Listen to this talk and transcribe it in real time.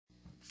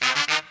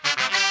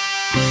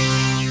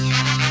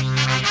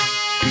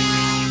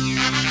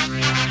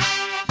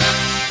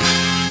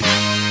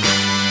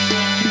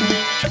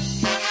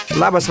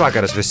Labas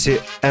vakaras visi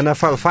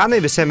NFL fanai,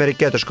 visi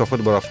amerikietiško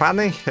futbolo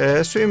fanai.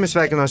 Su jumis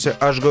sveikinuosi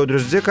aš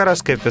Gaudrius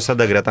Dzikaras, kaip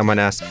visada greta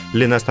manęs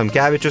Linas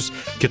Tamkevičius,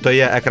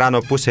 kitoje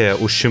ekrano pusėje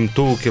už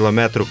 100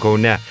 km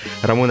Kaune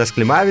Ramūnas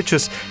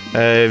Klimavičius.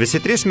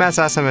 Visi trys mes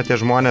esame tie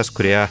žmonės,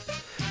 kurie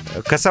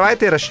kas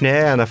savaitę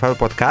įrašinėja NFL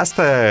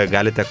podcastą,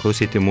 galite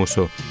klausyti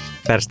mūsų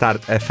per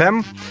Start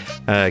FM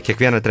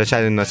kiekvieną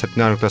trečiadienį nuo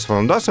 17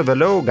 valandos, o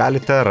vėliau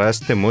galite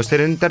rasti mus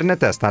ir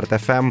internete Start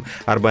FM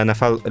arba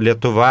NFL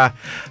Lietuva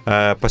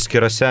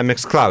paskyrose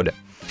Mixcloud'e.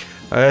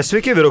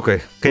 Sveiki, vyrukai,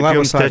 kaip labas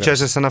jums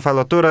trečiasis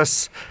NFL turas?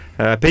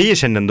 Apie jį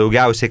šiandien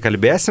daugiausiai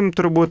kalbėsim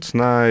turbūt,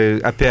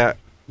 apie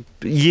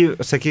jį,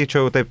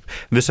 sakyčiau, taip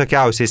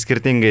visokiausiais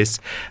skirtingais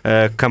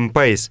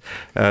kampais.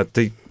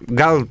 Tai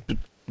gal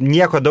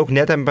nieko daug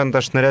netempiant,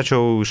 aš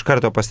norėčiau iš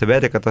karto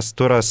pastebėti, kad tas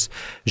turas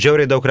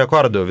žiauriai daug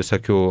rekordų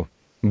visokių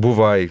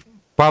buvo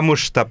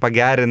pamušta,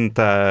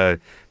 pagerinta,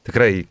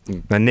 tikrai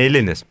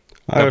neeilinis.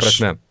 Aš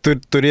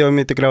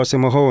turėjome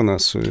tikriausiai Mahauną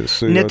su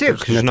ne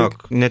tik,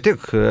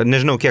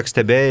 nežinau kiek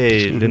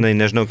stebėjai, Linai,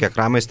 nežinau kiek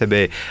Ramai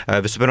stebėjai.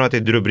 Visų pirma,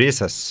 tai Drew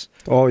Breesas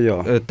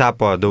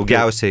tapo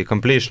daugiausiai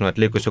completionų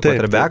atlikusių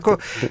quarterbackų.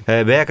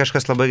 Beje,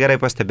 kažkas labai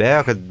gerai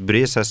pastebėjo, kad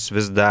Breesas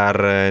vis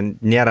dar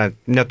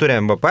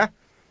neturi MVP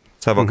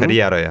savo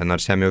karjeroje,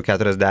 nors jam jau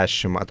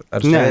 40,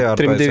 ar ne,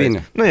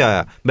 39.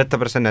 Bet ta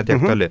prasme ne tiek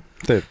toli.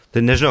 Taip.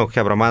 Tai nežinau,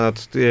 Hebra,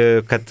 manot,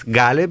 kad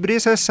gali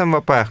Breesas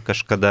MVP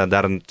kažkada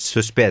dar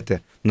suspėti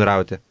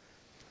nurauti?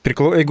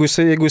 Jeigu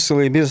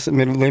jis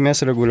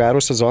laimės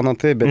reguliarų sezoną,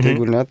 tai, bet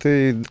jeigu ne, tai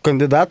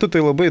kandidatų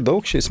tai labai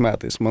daug šiais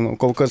metais, manau,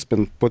 kol kas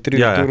po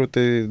 3 turų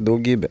tai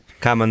daugybė.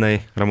 Ką manai,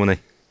 Ramūnai?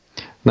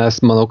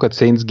 Nes manau, kad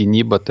Saints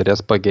gynyba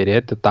turės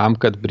pagerėti tam,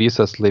 kad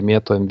Breesas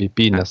laimėtų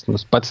MVP, nes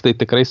pats tai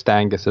tikrai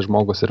stengiasi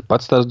žmogus ir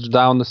pats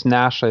touchdownus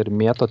neša ir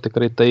mėto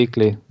tikrai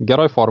taikliai.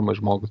 Geroj formai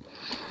žmogus.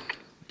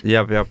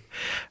 Jep.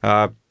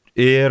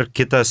 Ir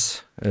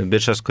kitas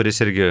bičas, kuris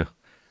irgi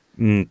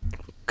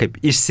kaip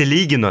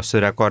išsilygino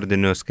su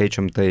rekordiniu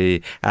skaičium,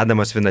 tai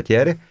Adamas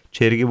Vinatieri.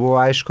 Čia irgi buvo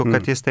aišku,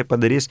 kad jis tai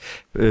padarys.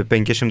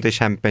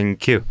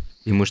 505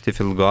 įmušti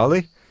field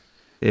golai.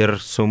 Ir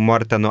su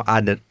Mortenu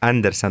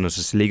Andersenu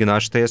susilygino.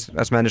 Aš tai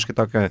asmeniškai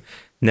tokio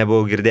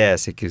nebuvau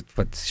girdėjęs iki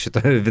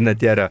šito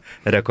Vinatierio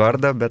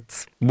rekordo,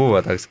 bet buvo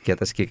toks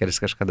kietas kikeris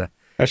kažkada.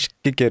 Aš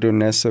kikerių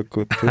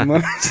nesaku, tai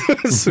man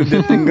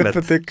sudėtinga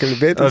apie tai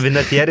kalbėti. O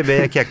Vinatieri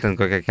beje kiek ten,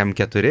 kokiam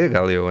 4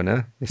 gal jau, ne?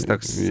 Jis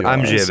toks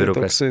amžiuje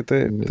vyrukas. Tai.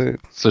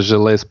 Su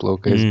žilais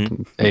plaukais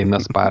eina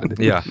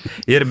spardį.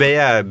 Ir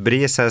beje,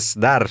 Breesas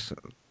dar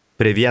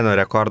prie vieno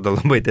rekordo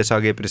labai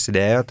tiesiogiai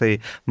prisidėjo, tai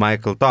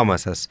Michael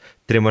Thomasas.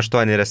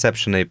 3-8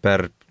 receptionai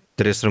per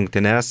 3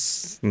 rungtynes,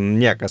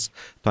 niekas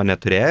to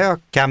neturėjo.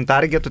 Kiam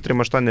targetų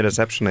 3-8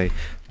 receptionai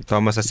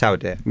Thomasas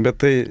siautėjo. Bet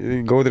tai,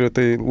 Gaudriu,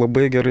 tai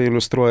labai gerai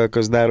iliustruoja,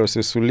 kas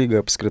darosi su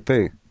lyga apskritai.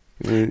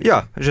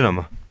 Jo,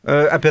 žinoma.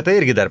 Apie tai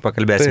irgi dar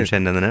pakalbėsim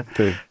šiandien, ne?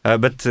 Taip.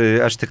 Bet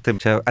aš tik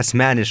taip čia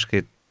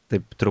asmeniškai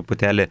taip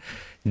truputėlį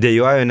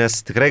dėjoju, nes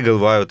tikrai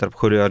galvojau tarp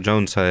Julio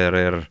Joneso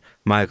ir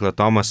Michaelo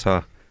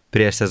Thomaso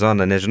prieš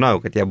sezoną,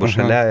 nežinojau, kad jie bus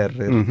šalia ir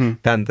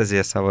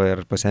fantaziją savo ir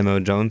pasėmiau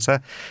Jonesą.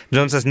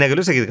 Jonesas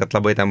negaliu sakyti, kad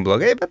labai ten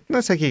blogai, bet,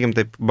 sakykim,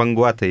 taip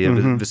banguotai ir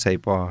visai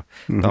po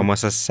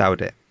Thomasas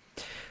siautėje.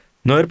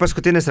 Ir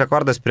paskutinis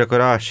rekordas, prie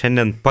kurio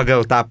šiandien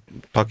pagal tą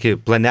tokį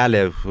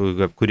planelį,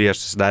 kurį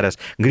aš susidaręs,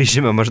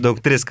 grįžime maždaug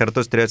 3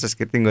 kartus 3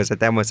 skirtingose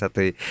temose,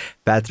 tai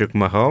Patrick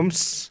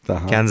Mahomes,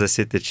 Kansas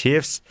City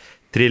Chiefs,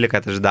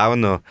 13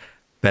 touchdownų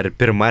per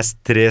pirmas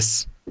 3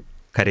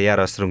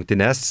 karjeros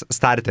rungtynes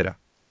starterio.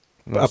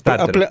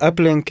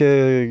 Aplenkė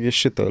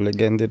šito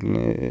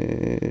legendinį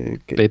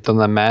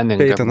Peytoną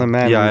Manningą.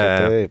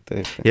 Taip.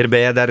 Ir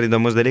beje dar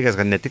įdomus dalykas,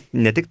 kad ne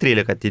tik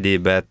 13 TD,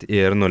 bet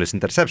ir 0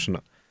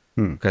 interceptionų.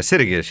 Kas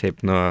irgi šiaip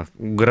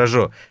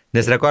gražu.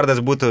 Nes rekordas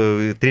būtų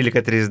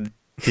 13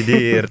 TD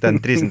ir ten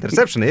 3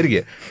 interceptionai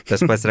irgi.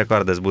 Tas pats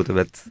rekordas būtų,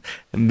 bet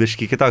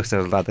biški kitoks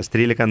rezultatas.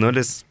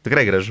 13-0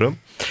 tikrai gražu.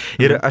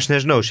 Ir aš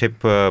nežinau, šiaip,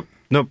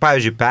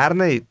 pavyzdžiui,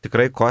 pernai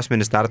tikrai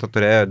kosminį startą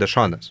turėjo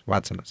Deshaonas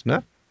Watsonas,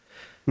 ne?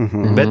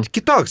 Bet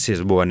kitoks jis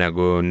buvo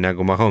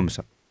negu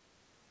Mahomeso.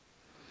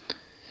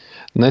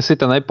 Jisai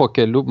tenai po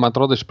kelių, man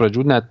atrodo, iš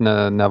pradžių net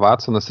ne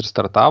Watsonas ir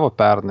startavo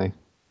pernai,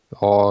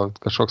 o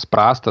kažkoks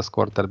prastas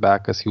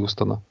quarterbackas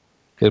Houstono.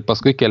 Ir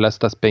paskui kelias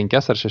tas 5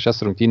 ar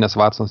 6 rungtynės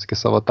Watsonas iki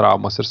savo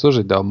traumos ir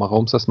sužaidė, o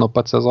Mahomesas nuo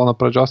pat sezono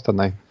pradžios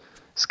tenai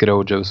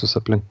skriaudžia visus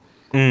aplink.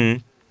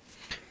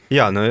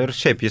 Jo, ir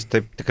šiaip jis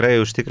taip tikrai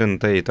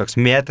užtikrintai toks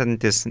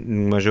mėtantis,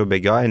 mažiau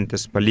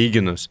bėgiojantis,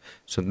 palyginus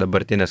su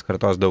dabartinės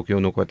kartos daug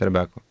jaunų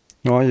quarterbackų.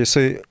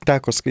 Jisai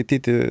teko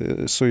skaityti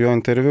su jo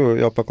interviu,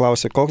 jo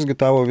paklausė, koksgi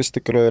tavo vis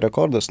tikrai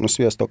rekordas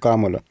nusviesto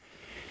kamulio.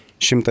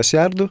 100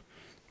 jardų?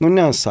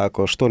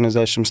 Sako,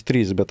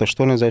 83, bet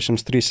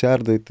 83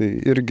 jardai tai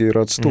irgi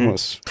yra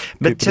atstumas.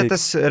 Bet čia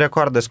tas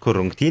rekordas kur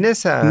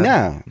rungtynėse?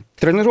 Ne,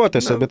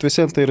 treniruotėse, bet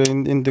visiems tai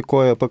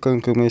indikuoja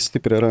pakankamai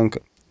stiprią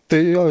ranką. Tai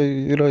jo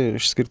yra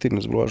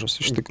išskirtinis bruožas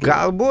iš tikrųjų.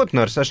 Galbūt,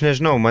 nors aš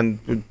nežinau, man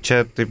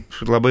čia taip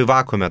labai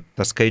vakume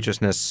tas skaičius,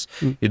 nes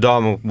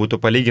įdomu būtų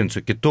palyginti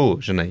su kitų,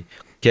 žinai,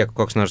 kiek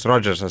koks nors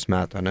Rodgersas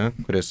meto, ne?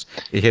 Kuris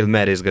Hail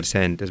Marys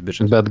garsėjantis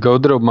bičias. Bet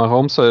Gaudriau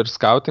Mahomso ir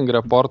scouting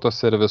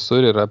reportuose ir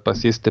visur yra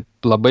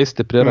labai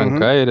stipri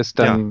ranka ir jis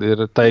ten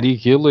ir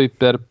Tyreek Hillui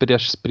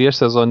prieš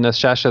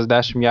sezonės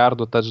 60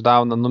 yardų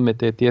touchdowną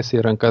numetė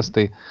tiesiai į rankas,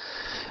 tai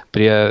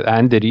prie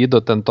Andy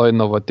Reido ten to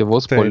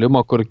inovatyvus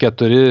puolimo, kur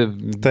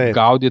 4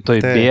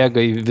 gaudytojai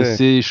bėga,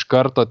 visi iš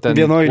karto ten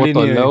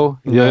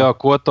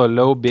kuo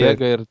toliau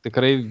bėga ir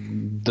tikrai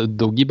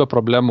daugybę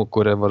problemų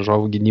kuria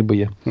varžovų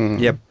gynyboje.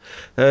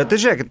 Tai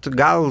žiūrėkit,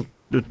 gal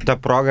tą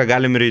progą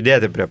galim ir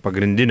judėti prie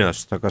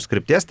pagrindinios tokios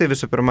krypties, tai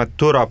visų pirma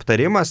turo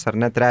aptarimas, ar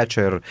ne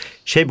trečio, ir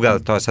šiaip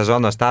gal to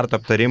sezono starto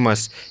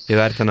aptarimas,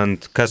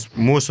 įvertinant, kas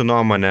mūsų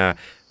nuomonė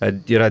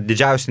yra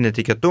didžiausi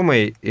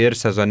netikėtumai ir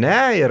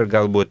sezone, ir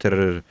galbūt ir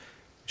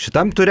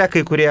šitam ture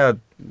kai kurie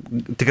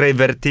tikrai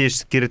verti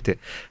išskirti.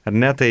 Ar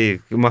ne, tai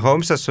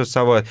Mahomesas su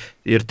savo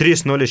ir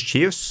 3-0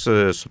 Chiefs,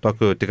 su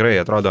tokiu tikrai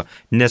atrodo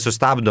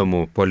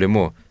nesustabdomu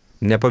puolimu.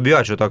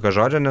 Nepabijočiau tokio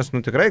žodžio, nes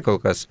tikrai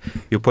kol kas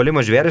jų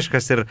puolimas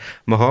žvėriškas ir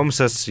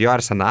Mahomesas, jo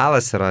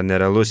arsenalas yra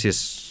nerealus, jis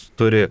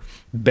turi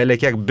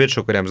belekiek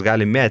bičių, kuriems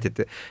gali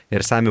mėtyti.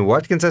 Ir Sammy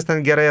Watkinsas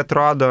ten gerai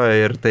atrodo,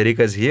 ir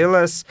Tyreekas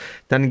Hillas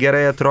ten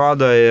gerai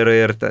atrodo,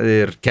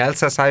 ir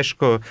Kelcas,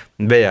 aišku.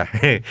 Beje,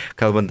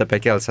 kalbant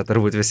apie Kelcą,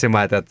 turbūt visi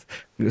matėt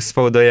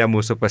spaudoje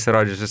mūsų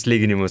pasirodžiusius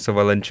lyginimus su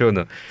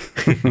Valančiūnu.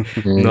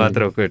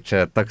 Nuotraukų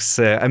čia toks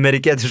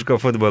amerikietiško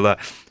futbolo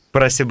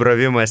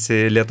prasibrovimas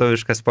į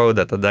lietuvišką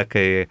spaudą, tada,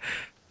 kai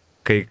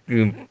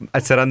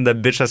atsiranda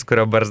bičas,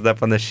 kurio barzda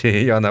panaši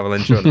į Joną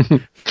Valančiūną.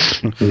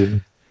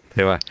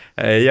 Tai va,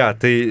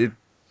 tai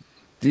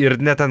ir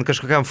net ant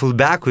kažkokiam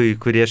fullbackui,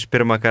 kurį aš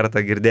pirmą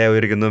kartą girdėjau,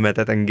 irgi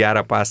numetė ten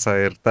gerą pasą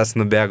ir tas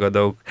nubėgo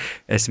daug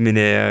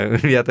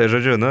esminėje vietoje,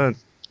 žodžiu,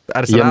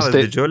 arsenalas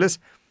didžiulis.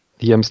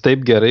 Jiems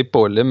taip gerai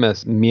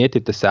puolimės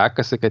mėtyti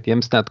sekasi, kad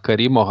jiems net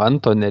Karimo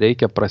Hunto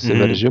nereikia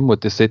prasiveržimų,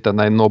 jisai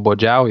tenai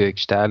nuobodžiauja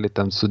aikštelį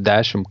ten su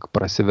 10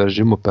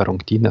 prasiveržimų per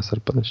rungtynės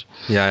ar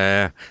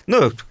panašiai.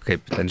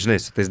 Kaip ten, žinai,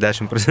 su tais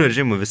 10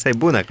 prasiveržimų visai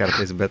būna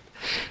kartais, bet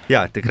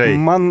tikrai.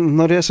 Man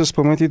norėsis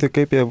pamatyti,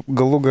 kaip jie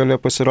galų gale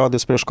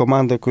pasirodys prieš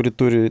komandą, kuri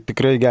turi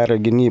tikrai gerą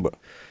gynybą.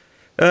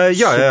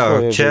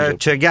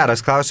 Čia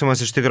geras klausimas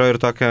iš tikrųjų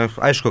ir tokia,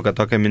 aišku,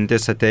 kad tokia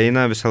mintis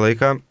ateina visą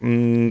laiką.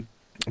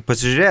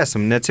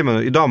 Pasižiūrėsim, neatsimenu,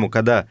 įdomu,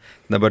 kada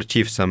dabar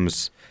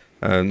Chiefsams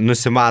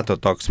nusimato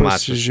toks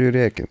mačas.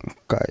 Pasižiūrėkim,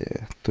 ką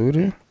jie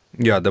turi.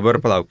 Dabar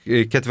palauk,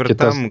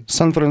 ketvirtam...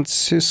 San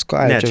Francisco,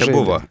 čia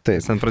buvo. Taip,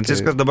 San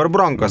Franciskas dabar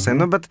Broncosai,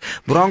 bet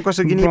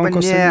Broncosų gynyba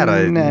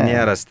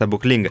nėra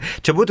stebuklinga.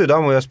 Čia būtų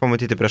įdomu jos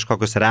pamatyti prieš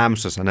kokius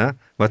Ramsus, ne?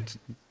 Vat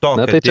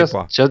tokio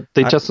tipo.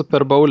 Čia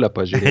Super Bowl'e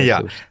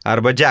pažiūrėsiu.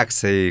 Arba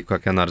Jacksai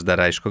kokią nors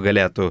dar, aišku,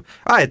 galėtų.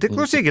 Tai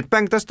klausykit,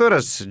 5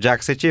 turas,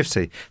 Jacksai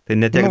Chiefsai.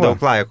 Tai netiek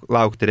daug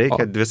laukti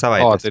reikia, 2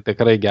 savaitės. Tai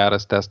tikrai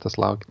geras testas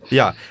laukti.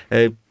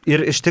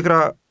 Ir iš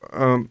tikro,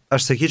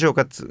 aš sakyčiau,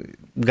 kad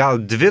gal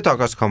 2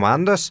 tokios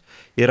komandos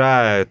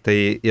yra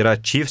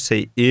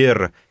Chiefsai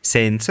ir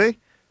Saintsai,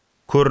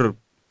 kur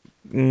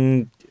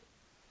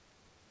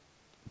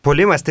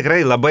puolimas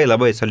tikrai labai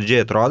labai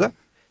solidžiai atrodo.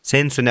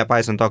 Saintsų,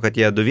 nepaisant to, kad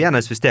jie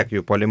 2-1, vis tiek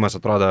jų puolimas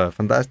atrodo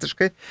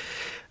fantastiškai.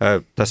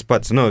 Tas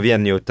pats,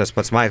 tas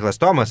pats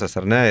Michaelas Thomasas,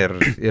 ar ne,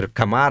 ir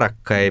Kamara,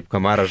 kaip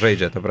Kamara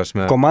žaidžia, ta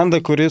prasme.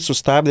 Komanda, kuri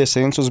sustabdė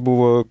Saintsus,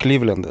 buvo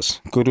Clevelandas,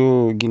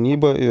 kurių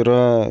gynyba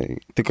yra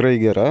tikrai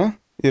gera.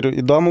 Ir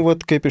įdomu,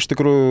 kaip iš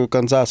tikrųjų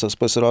Kanzasas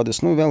pasirodys,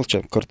 vėl čia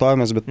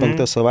kartojamės, bet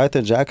 5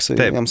 savaitę Jacksai,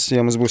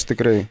 jiems bus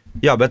tikrai.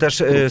 Bet aš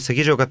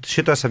sakyčiau, kad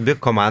šitos abi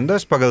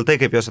komandos, pagal tai,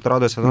 kaip jos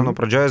atrodo sezono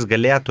pradžioje,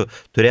 galėtų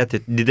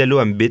turėti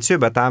didelių ambicijų,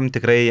 bet tam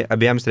tikrai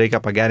abiems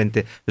reikia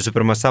pagerinti visų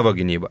pirma savo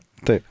gynybą.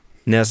 Taip.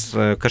 Nes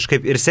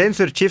kažkaip ir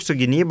Saintsų, ir Chiefsų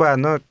gynyba,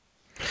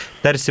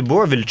 tarsi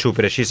buvo vilčių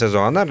prieš šį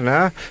sezoną, ar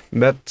ne?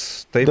 Bet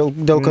taip.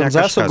 Dėl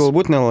Kanzaso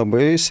galbūt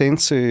nelabai,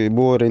 Saintsai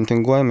buvo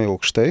reitinguojami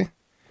aukštai.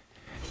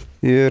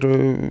 Ir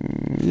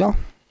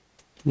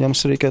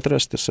jiems reikia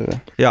atrasti save.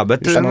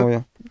 Bet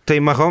tai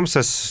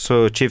Mahomesas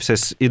su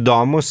Chiefsais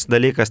įdomus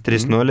dalykas,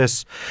 3-0,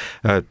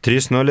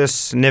 3-0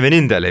 ne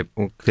vieninteliai,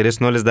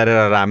 3-0 dar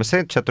yra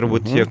Ramsai, čia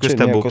turbūt jokių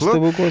stebuklų.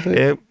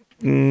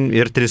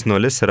 Ir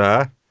 3-0 yra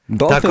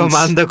ta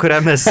komanda, kurią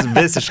mes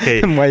visiškai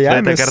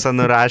šitą kartą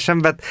nurašėm,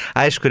 bet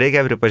aišku,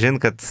 reikia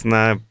pripažinti, kad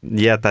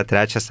jie tą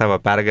trečią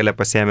savo pergalę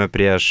pasiėmė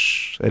prieš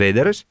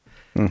Raiderius,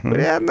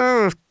 kurie,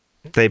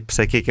 taip,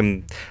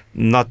 sakykime,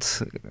 not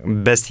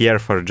best year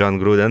for John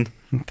Gruden.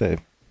 Taip.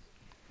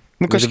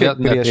 Kažkiek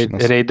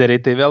priešinas.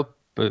 Raideriai tai vėl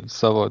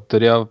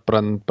turėjo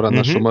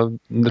pranašumą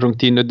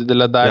rungtynių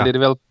didelę dalį ir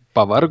vėl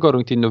pavargo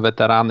rungtynių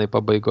veteranai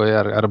pabaigoje,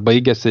 ar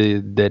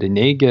baigėsi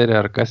deriniai geri,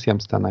 ar kas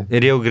jiems tenai.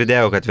 Ir jau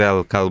girdėjau, kad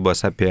vėl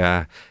kalbos apie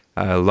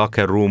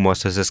locker roomo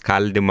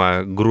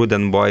susiskaldimą,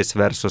 Gruden Boys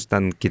versus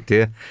ten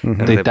kiti.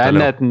 Tai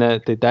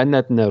ten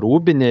net ne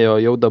rūbinėjo,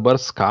 jau dabar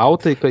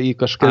skautai į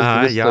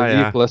kažkas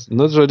stovyklas.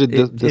 Nu, žodžiu,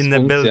 in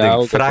the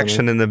building,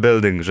 fraction in the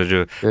building,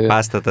 žodžiu,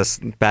 pastatas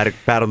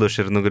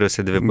perluš ir nugrius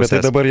į dvi pusės. Bet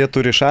tai dabar jie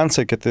turi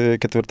šansą, kad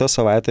ketvirtą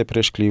savaitę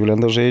prieš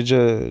Clevelandą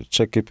žaidžia,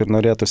 čia kaip ir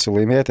norėtųsi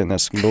laimėti,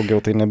 nes daugiau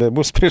tai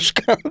nebebus prieš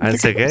ką.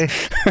 Atsakai?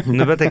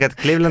 Nu, bet tai, kad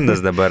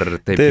Clevelandas dabar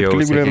taip jau,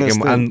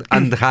 sakykime,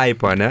 ant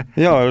hypo, ne?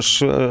 Jo,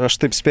 aš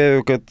taip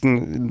spėju, kad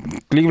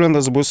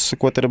Clevelandas bus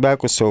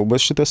quarterbackų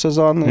siaubas šitą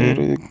sezoną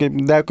ir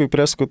kaip Dekui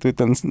Preskotui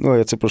ten,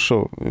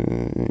 atsiprašau,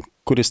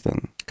 kuris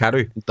ten?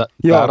 Karui?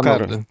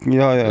 Karui.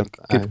 Jo,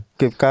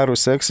 kaip Karų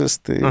seksis,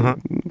 tai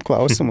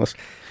klausimas.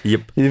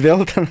 Yep. Ir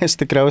vėl tenais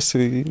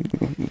tikriausiai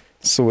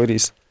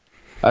suvarys.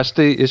 Aš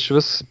tai iš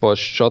vis po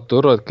šio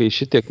turo, kai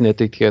šitiek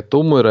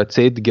netikėtumų ir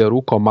atseit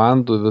gerų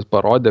komandų vis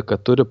parodė,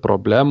 kad turi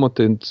problemų,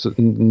 tai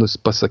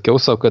pasakiau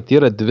savo, kad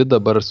yra dvi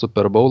dabar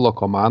Super Bowlo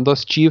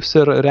komandos, Chiefs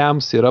ir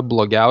Rams, yra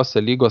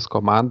blogiausia lygos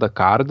komanda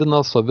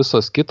Cardinals, o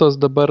visos kitos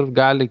dabar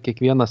gali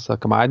kiekvieną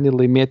sekmadienį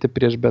laimėti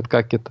prieš bet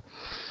ką kitą.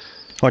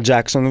 O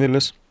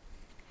Jacksonville'is?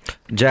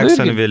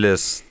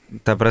 Jacksonville'is,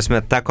 ta prasme,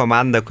 ta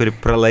komanda, kuri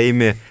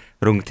pralaimi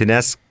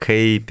rungtynes,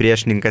 kai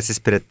priešininkas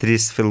įspiria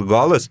 3 field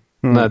golus.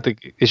 Na, tai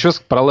iš vis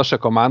pralašė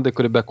komandai,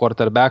 kuri be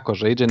quarterbacko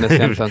žaidžia, nes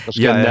jiems ten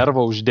kažkokia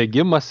nervo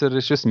uždegimas ir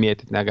iš vis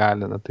mėtyti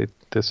negali. Na, tai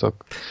tiesiog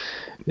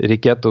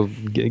reikėtų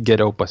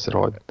geriau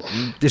pasirodyti.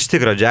 Iš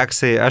tikro,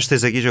 Jacksai, aš tai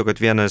sakyčiau,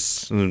 kad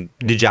vienas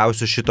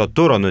didžiausių šito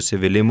turo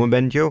nusivylimų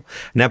bent jau,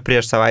 ne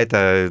prieš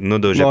savaitę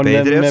nudaužė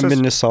Patriots. Ne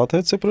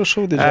Minnesota,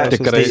 atsiprašau, didžiausias.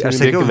 Tikrai,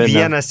 aš sakiau,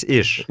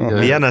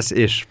 vienas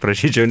iš,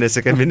 prašyčiau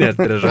nesikabinėti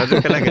prie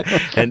žodžių, kolega.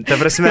 Ta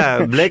prasme,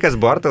 Blake'as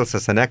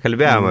Bortlesas,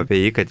 kalbėjom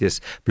apie jį, kad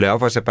jis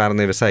play-offuose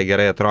pernai visai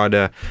gerai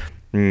atrodė.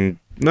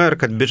 Nu ir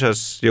kad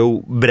bičas jau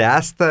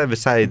bręsta,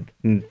 visai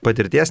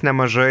patirties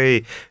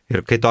nemažai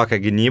ir kai tokia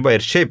gynyba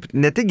ir šiaip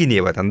ne tik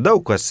gynyba, ten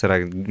daug kas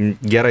yra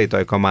gerai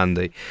toj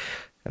komandai.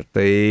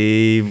 Tai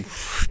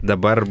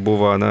dabar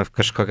buvo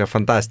kažkokia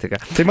fantastika.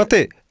 Tai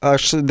matai,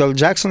 aš dėl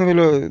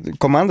Jacksonville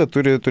komanda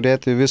turi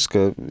turėti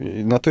viską.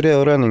 Neturėjo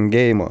running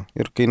game'o.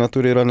 Ir kai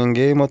neturi running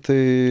game'o,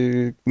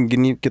 tai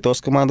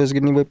kitos komandos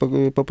gynybai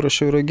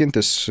paprašiau yra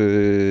gintis.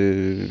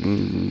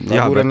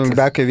 Running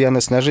backai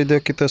vienas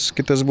nežaidė,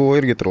 kitas buvo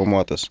irgi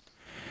traumuotas.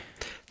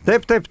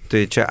 Taip,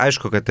 tai čia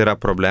aišku, kad yra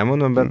problemų,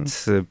 bet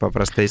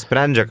paprastai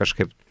sprendžia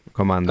kažkaip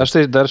komanda. Aš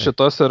tai dar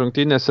šitose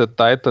rungtynėse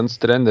Titans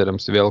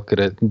treneriams vėl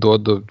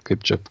duodu,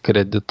 kaip čia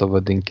kredito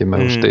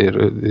vadinkime, už tai.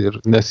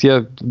 Nes jie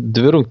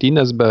 2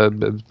 rungtynės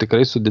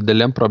tikrai su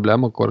didelėm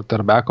problemų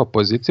quarterbacko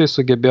pozicijai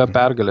sugebėjo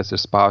pergalės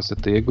išspausti.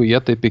 Tai jeigu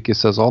jie taip iki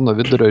sezono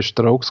vidurio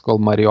ištrauks,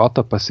 kol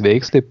Mariota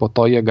pasveiks, tai po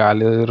to jie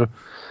gali ir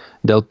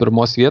dėl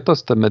pirmos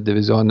vietos tame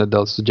divizione,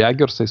 dėl su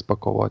Jaguarsais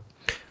pakovoti.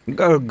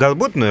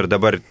 Galbūt, ir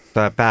dabar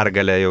ta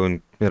pergalė jau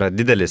yra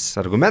didelis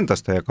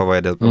argumentas toje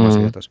kovoje dėl pirmos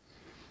vietos.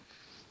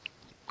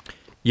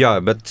 Jo,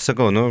 bet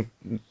sakau,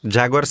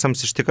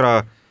 Jaguarsams iš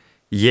tikro,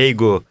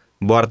 jeigu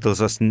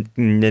Bortlesas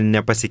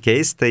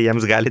nepasikeis, tai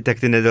jiems gali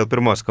tekti ne dėl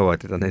pirmos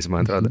kovoti, tenais,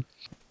 man atrodo.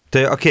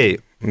 Tai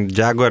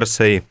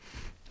Jaguarsai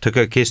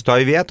tokio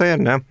keistoj vietoje,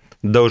 ne?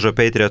 Daužo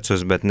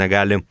Patriotsus, bet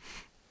negali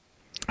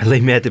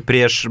laimėti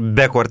prieš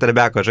be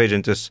quarterbacko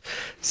žaidžiantis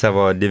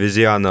savo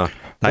diviziono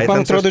Titansus.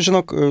 Man atrodo,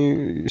 žinok,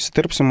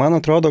 įsiterpsiu, man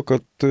atrodo,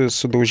 kad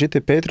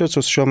sudaužyti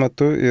Patriotsus šiuo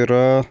metu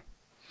yra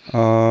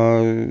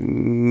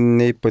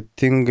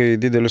neipatingai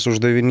didelis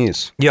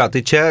uždavinys. Jo,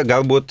 tai čia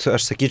galbūt,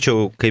 aš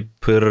sakyčiau, kaip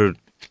ir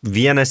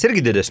vienas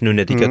irgi didesnių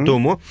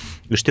netikėtumų.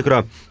 Iš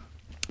tikro,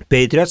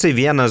 Patriotsai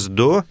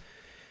 1-2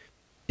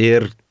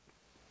 ir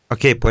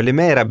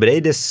puolime yra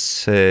Braidis,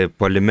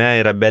 puolime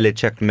yra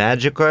Belichick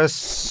Magicos.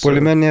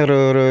 Puolime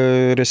nėra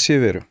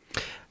receiverių.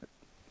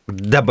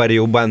 Dabar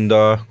jau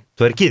bando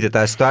tvarkyti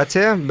tą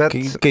situaciją, bet...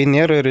 Kai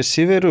nėra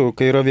receiverių,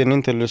 kai yra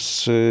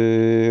vienintelis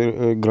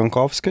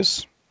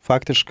Gronkovskis,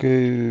 faktiškai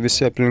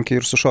visi aplinkiai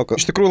ir sušoka.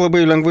 Iš tikrųjų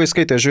labai lengvai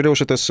skaitė, žiūrėjau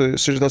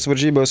šitas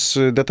varžybas,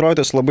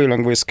 Detroitas labai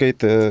lengvai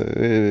skaitė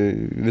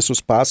visus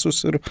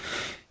pasus ir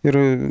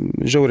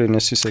žiauriai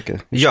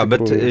nesisekė. Jo,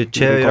 bet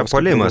čia yra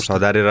puolimas,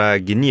 o dar yra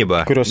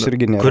gynyba. Kurios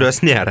irgi nėra.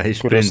 Kurios nėra,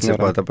 iš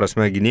principo. Ta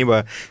prasme,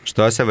 gynyba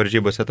šitose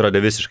varžybose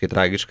atrodė visiškai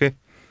tragiškai.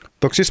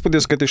 Toks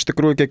įspūdis, kad iš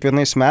tikrųjų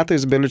kiekvienais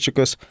metais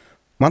Beličickas...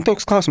 Man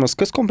toks klausimas,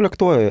 kas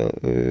komplektuoja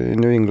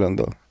New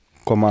Englando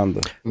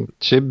komandą?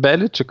 Šiaip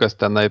Beličickas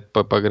tenai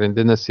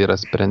pagrindinis yra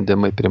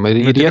sprendimai primai.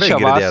 Ir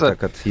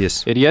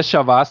jie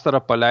šią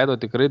vasarą paleido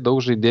tikrai daug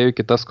žaidėjų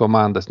kitas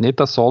komandas.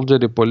 Neitą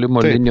Soldierį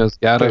puolimo linijos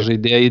gerą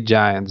žaidėjai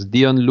Giants.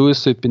 Dion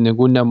Lewisui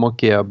pinigų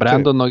nemokėjo.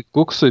 Brandonui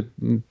Cooksui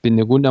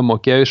pinigų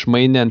nemokėjo,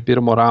 išmainė ant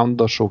pirmo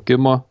raundo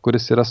šaukimo,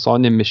 kuris yra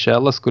Sonny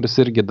Michelas, kuris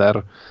irgi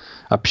dar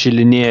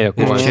apšilinėjo.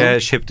 Ir čia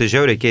šiaip tai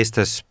žiauriai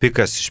keistas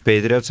pikas iš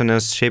Patriots,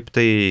 nes šiaip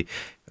tai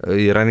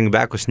running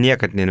backus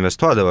niekad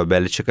neinvestuodavo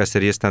Beličickas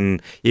ir jis ten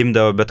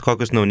imdavo bet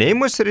kokius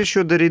naunėjimus ir iš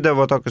jų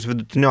darydavo tokius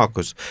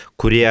vidutiniokus,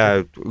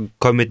 kurie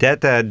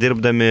komitete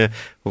dirbdami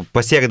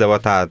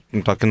pasiekdavo tą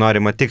tokį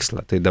norimą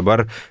tikslą. Tai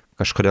dabar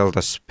kažkodėl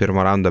tas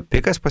pirmo raundo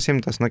pikas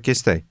pasimtas,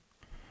 keistai.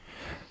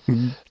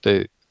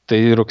 Tai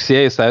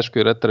rugsėjais,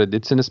 aišku, yra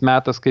tradicinis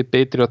metas, kai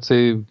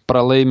Patriotsai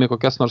pralaimi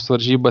kokias nors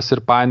varžybas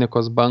ir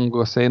panikos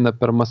bangos eina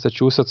per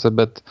Massachusettsą,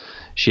 bet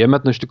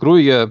šiemet, iš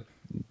tikrųjų,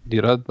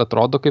 jie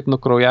atrodo kaip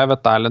nukraujavę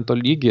talento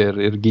lygį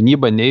ir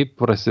gynyba nei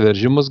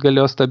prasiveržimus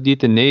galėjo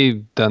stabdyti,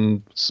 nei ten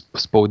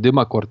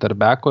spaudimą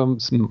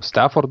quarterback'ams,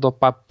 Staffordo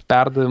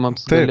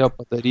perdavimams galėjo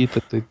padaryti.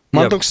 Tai...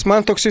 Man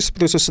toks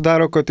įspūdis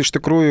susidaro, kad iš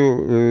tikrųjų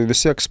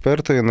visi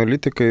ekspertai,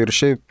 analitikai ir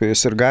šiaip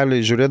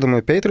sirgaliai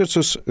žiūrėdami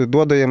Patriotsus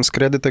duoda jiems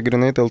kreditą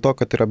grinai dėl to,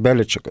 kad yra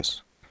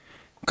Beličikas.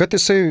 Kad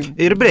jisai...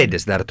 Ir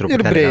Breidis dar truputį.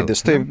 Ir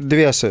Breidis, taip,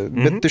 dviese.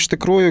 Bet iš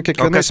tikrųjų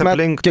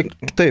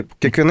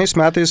kiekvienais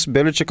metais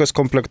Beličikas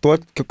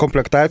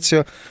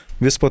komplektaciją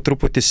vis po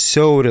truputį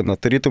siaurina,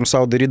 tarytum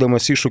savo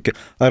darydamas iššūkį.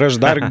 Ar aš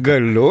dar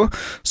galiu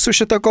su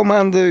šita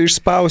komanda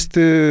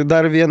išspausti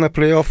dar vieną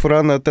playoff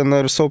runą, ten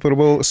ar Super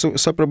Bowl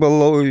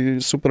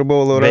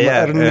runą,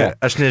 ar ne?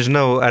 Aš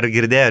nežinau, ar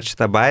girdėjot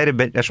šitą bairį,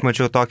 bet aš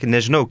mačiau tokį,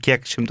 nežinau,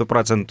 kiek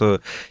 100%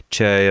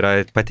 čia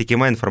yra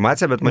patikima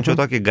informacija, bet mačiau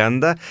tokį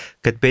gandą,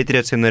 kad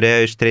Patriotsai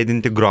norėjo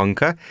ištreidinti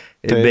Gronką.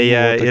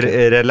 Beje,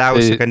 ir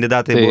realiausi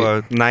kandidatai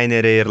buvo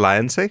Nineriai ir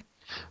Lionsai.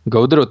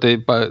 Gaudriau, tai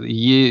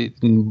jį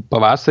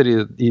pavasarį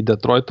į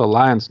Detroito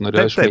Lions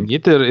norėjo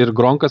išmainyti ir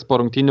Gronkas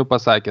po rungtynių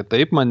pasakė,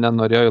 taip, man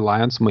nenorėjo į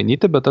Lions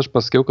mainyti, bet aš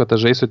pasakiau, kad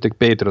aš žaisiu tik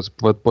Patriots.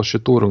 Po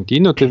šitų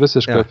rungtynių tai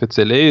visiškai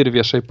oficialiai ir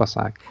viešai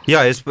pasakė.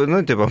 Jo, jis,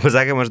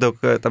 pasakė maždaug,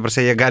 ta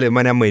prasme, jie gali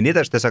mane mainyti,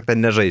 aš tiesiog ten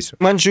nežaisiu.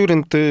 Man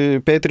žiūrint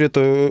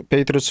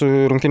Patriotsų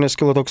rungtynės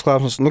kilo toks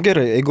klausimas,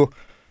 gerai, jeigu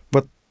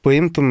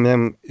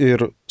paimtumėm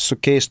ir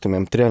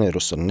sukeistumėm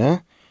trenerius, ar ne?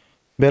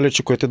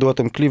 Beličikui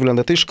atiduotam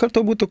Clevelandą, tai iš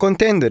karto būtų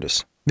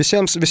kontenderis.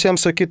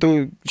 Visiems sakytų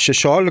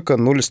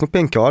 16-0,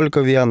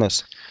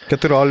 15-1,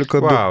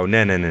 14-2. Wow, ne.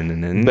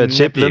 Bet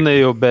šiaip Linai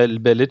jau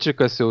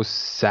Beličikas jau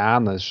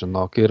senas,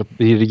 žinok, ir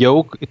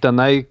jau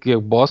tenai, kiek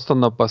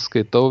Bostono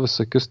paskaitau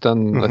visokius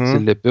ten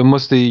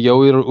atsiliepimus, tai jau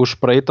ir už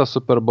praeitą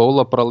Super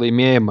Bowlo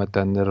pralaimėjimą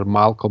ten ir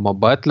Malcolmo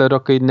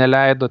Butlerio, kai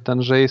neleido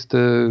ten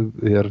žaisti,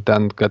 ir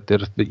ten, kad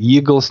ir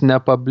Eagles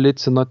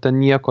nepablicino ten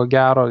nieko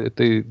gero,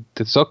 tai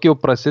tiesiog jau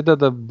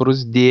prasideda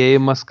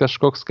brusdėjimas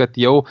kažkoks, kad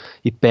jau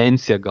į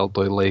pensiją gal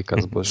toj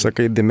laikas bus.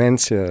 Sakai,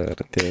 demencija.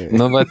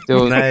 Nu, vat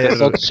jau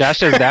tiesiog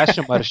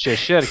 60 ar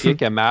 6 ar kiek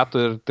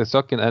metų ir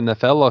tiesiog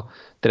NFL-o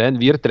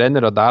vyr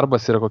trenerio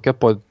darbas yra kokia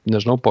po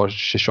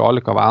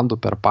 16 valandų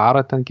per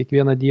parą ten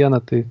kiekvieną dieną,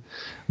 tai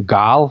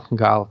gal,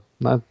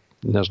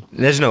 nežinau.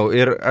 Nežinau,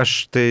 ir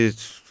aš tai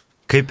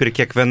kaip ir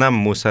kiekvienam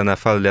mūsų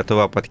NFL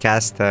Lietuva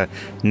podcast'e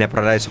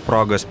nepraleisiu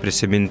progos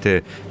prisiminti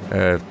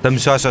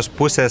tamsiosios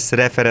pusės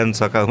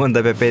referenco, kalbant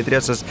apie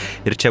Patriotsus,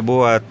 ir čia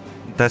buvo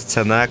ta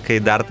scena, kai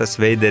Dartas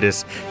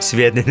Veideris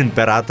sviedė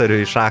imperatorių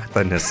į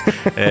šachtą, nes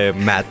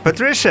Matt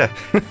Patricia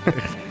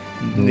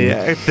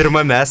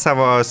pirmame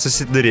savo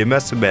susidūrime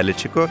su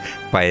Beličiku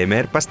paėmė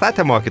ir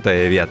pastatė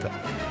mokytoją vietą.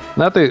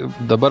 Na tai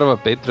dabar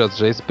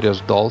Patriots žais prieš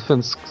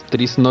Dolphins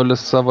 3-0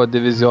 savo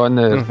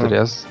divizionę ir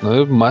turės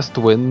must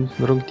win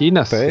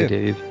rungtynės.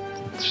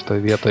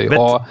 Šitoje vietoje.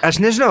 Bet aš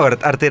nežinau,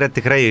 ar tai yra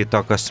tikrai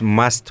tokios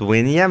must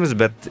win jiems,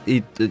 bet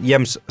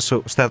jiems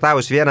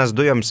startavus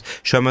 1-2 jiems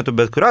šiuo metu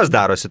bet kurios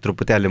darosi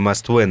truputėlį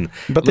must win.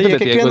 Bet tai jie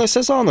kiekvieną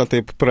sezoną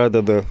taip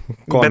pradeda,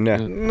 ko ne?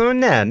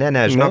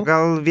 Ne, žinau,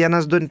 gal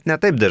 1-2 ne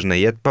taip dažnai.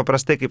 Jie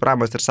paprastai, kaip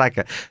Ramas ir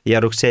sakė, jie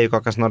rugsėjai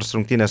kokias nors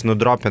rungtynės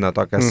nudropina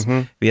tokias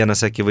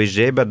vienas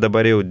akivaizdžiai, bet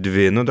dabar jau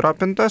 2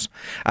 nudropintos.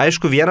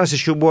 Aišku, vienas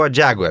iš jų buvo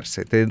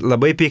Jaguarsai, tai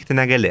labai pykti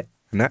negali,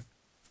 ne?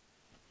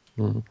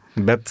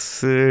 Bet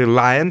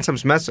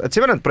Lionsams, mes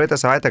atsimenant, praeitą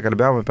savaitę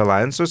kalbėjome apie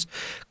Lionsus,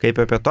 kaip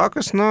apie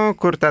tokius,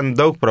 kur ten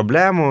daug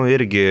problemų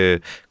irgi,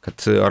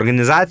 kad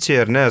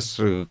organizacijoje, ar nes,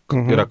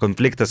 yra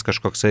konfliktas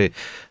kažkoksai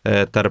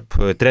tarp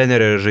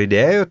trenerio ir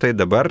žaidėjų, tai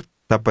dabar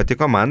ta pati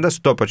komanda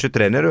su tuo pačiu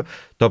treneriu,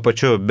 tuo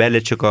pačiu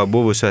Beličiko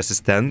buvusio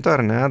asistento,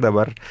 ar ne,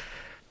 dabar...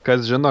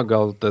 Kas žino,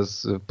 gal tas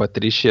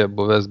Patricia,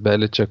 buvęs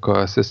Beličiko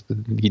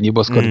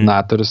gynybos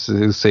koordinatorius,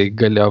 jisai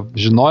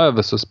žinojo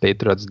visus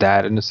Patriots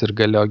derinius ir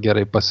galėjo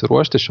gerai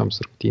pasiruošti šioms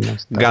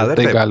rungtynėms. Gal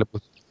ir tai taip. Gali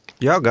būti.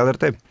 Jo, gal ir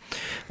taip.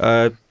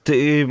 Tai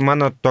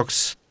mano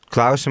toks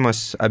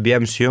klausimas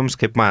abiems jums,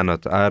 kaip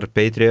manot, ar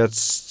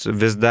Patriots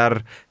vis dar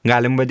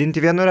galim vadinti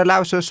vienu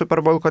realiausiu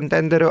Super Bowl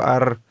kontenderiu,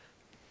 ar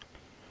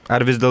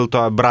vis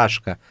dėlto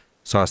braška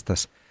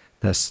sostas?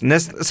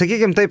 Nes,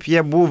 sakykime taip,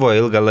 jie buvo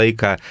ilgą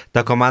laiką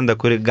ta komanda,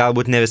 kuri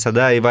galbūt ne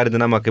visada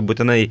įvardinama kaip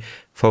būtinai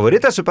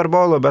favoritas Super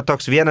Bowlo, bet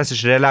toks vienas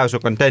iš realiausių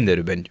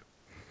kontenderių bent jau.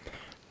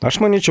 Aš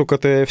manyčiau,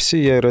 kad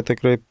AFC jie yra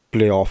tikrai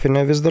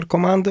playoffinė vis dar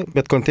komanda,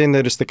 bet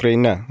kontenderis tikrai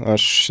ne.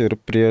 Aš ir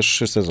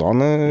prieš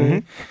sezoną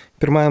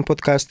pirmajam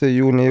podcast'e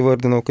jų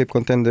neįvardinau kaip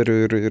kontenderių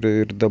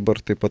ir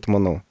dabar taip pat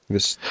manau.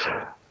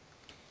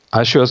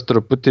 Aš juos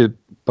truputį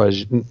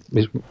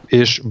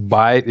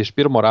iš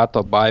pirmo rato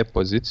bye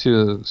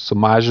pozicijų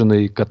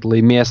sumažinai, kad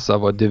laimės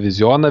savo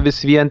divizioną vis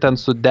vien ten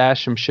su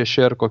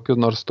 10-6 ar kokiu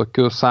nors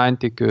tokiu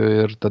santykiu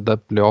ir tada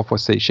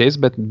playoffuose išeis,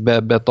 bet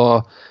be to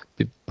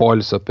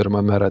poilsio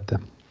pirmame rate.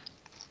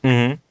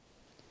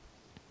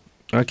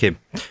 Okay.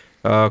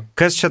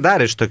 Kas čia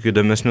dar iš tokių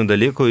įdomesnių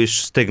dalykų,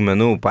 iš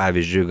staigmenų,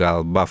 pavyzdžiui,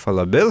 gal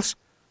Buffalo Bills?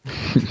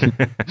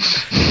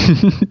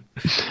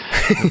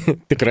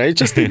 Tikrai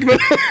čia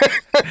staigmena?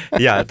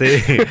 Ja, tai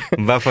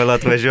Buffalo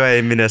atvažiuoja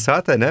į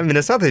Minnesotą, ne?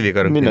 Minnesotą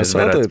vyko rungtynės.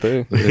 Minnesotą,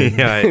 tai.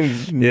 Ja,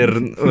 ir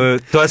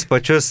tuos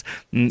pačius,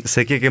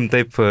 sakykim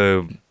taip,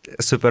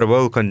 Super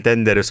Bowl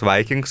contenderius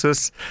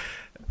Vikingsus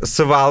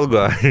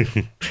suvalgo.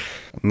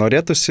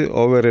 Norėtųsi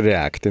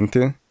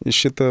overreactinti į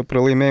šitą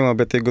pralaimėjimą,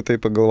 bet jeigu tai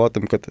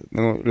pagalvotum, kad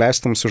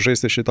leistum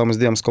sužaisti šitoms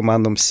dviems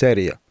komandoms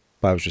seriją,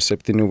 pavyzdžiui,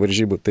 7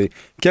 varžybų, tai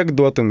kiek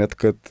duotumėt,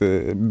 kad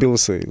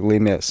Billsai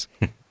laimės?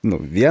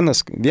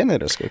 Vieneris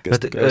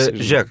kokias. Bet,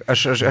 žiūrėk,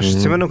 aš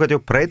atsimenu, kad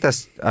jau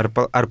praeitas, ar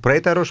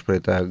praeitą ar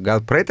užpraeitą, gal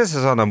praeitą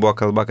sezoną buvo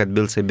kalba, kad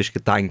Billsai biški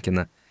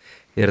tankina.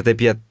 Ir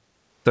taip jie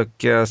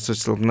tokia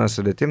susilpna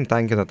sudėtim,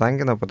 tankina,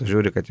 po to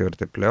žiūri, kad jau ir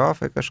tai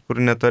playoffai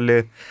kažkur netoli.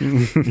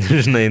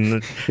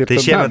 Žinai,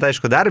 tai šiemet,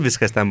 aišku, dar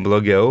viskas ten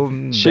blogiau.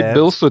 Šiaip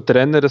Billsų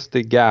treneris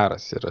tai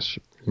geras ir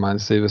man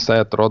jisai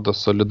visai atrodo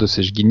solidus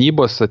iš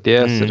gynybos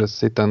atėjęs ir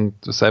jisai ten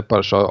visai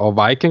parašo. O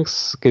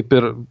Vikings, kaip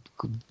ir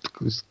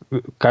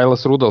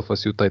Kailas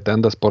Rudolfas, jų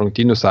taitendas po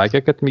rungtynių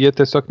sakė, kad jie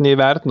tiesiog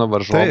neįvertino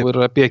varžovų ir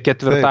apie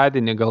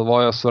ketvirtadienį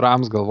galvojo su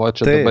Rams, galvojo,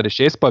 čia dabar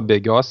išeis,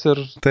 pabėgios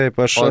ir...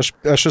 Taip,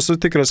 aš esu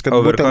tikras, kad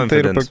būtent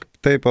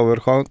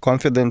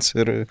overconfidence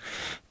ir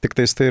tik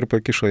tais tai ir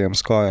pakišo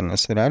jiems koją,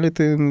 nes realiai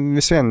tai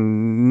visvien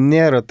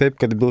nėra taip,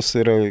 kad Bills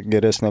yra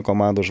geresnė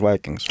komanda už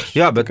Vikings.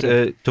 Jo, bet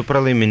tu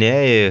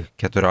pralaiminėjai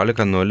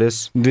 14-0.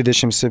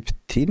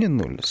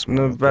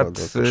 27-0.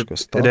 Bet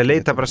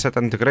realiai, ta prasme,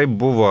 ten tikrai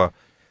buvo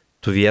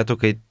tų vietų,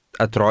 kai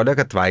atrodė,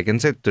 kad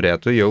Vikingsai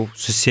turėtų jau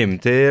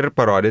susimti ir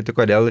parodyti,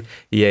 kodėl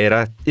jie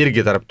yra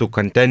irgi tarp tų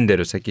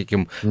kontenderių,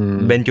 sakykime,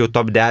 bent jau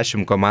top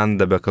 10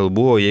 komanda be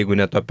kalbų, o jeigu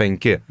ne top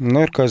 5.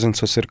 Na ir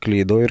Cousinsas ir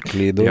klydo.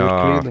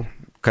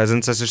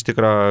 Cousinsas iš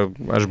tikro,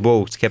 aš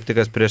buvau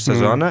skeptikas prieš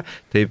sezoną,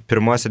 tai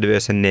pirmose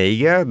dviejose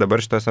neigė,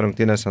 dabar šitose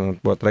rungtynėse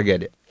buvo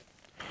tragedija.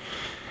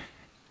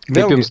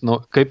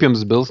 Kaip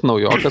jums Bills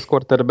naujokas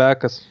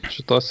quarterbackas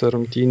šitose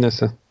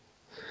rungtynėse?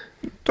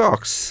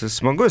 Toks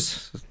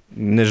smagus.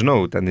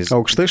 Nežinau, ten jis...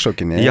 Aukštai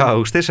šokinėja. Jo,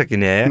 aukštai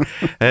šokinėja,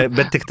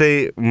 bet tik tai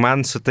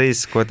man su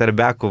tais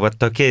quarterbackų, va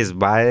tokiais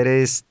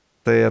bairiais,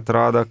 tai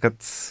atrodo, kad,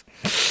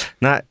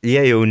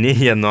 jie jauni,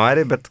 jie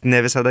nori, bet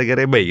ne visada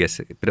gerai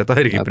baigėsi. Prie to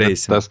irgi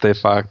prieisim. Tas tai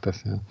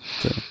faktas, ja.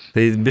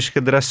 Tai biški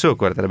drąsu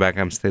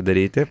quarterbackams tai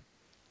daryti.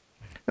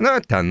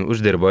 Ten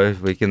uždirbo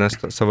vaikinas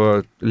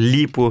savo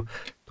lypų,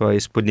 tuo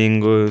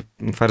įspūdingu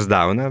first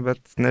downą,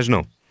 bet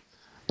nežinau.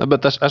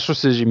 Bet aš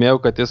užsižymėjau,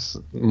 kad jis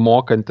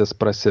mokantis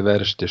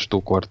prasiveršti iš tų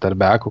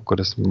quarterbackų,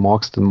 kuris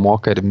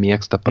moka ir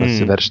mėgsta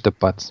prasiveršti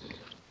pats.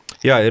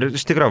 Jo, ir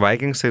iš tikrųjų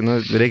Vikingsai,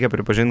 reikia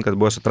pripažinti, kad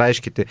buvo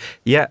sutraiškyti.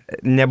 Jie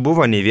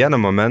nebuvo nei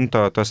vieno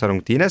momento tose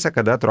rungtynėse,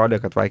 kada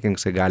atrodė, kad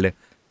Vikingsai gali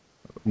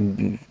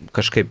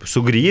kažkaip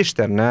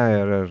sugrįžti, ar ne?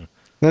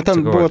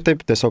 Ten buvo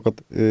taip tiesiog,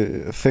 kad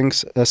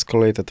things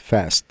escalated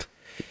fast.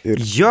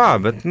 Jo,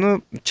 bet,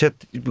 čia,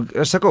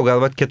 aš sakau,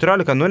 gal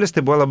 14-0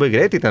 tai buvo labai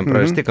greitai, ten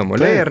prarasti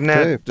kamuoliai, ar ne,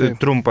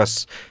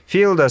 trumpas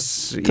fieldas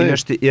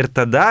įnešti ir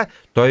tada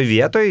toj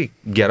vietoj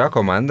gera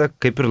komanda,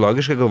 kaip ir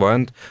logiškai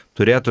galvojant,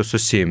 turėtų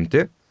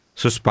susimti,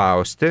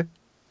 suspausti,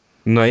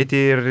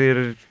 nueiti ir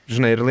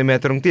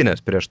laimėti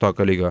rungtynės prieš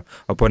tokio lygio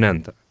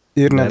oponentą.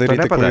 Ir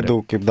nedaryti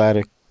klaidų, kaip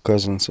darė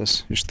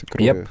Cousinsas, iš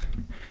tikrųjų.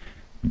 Yep.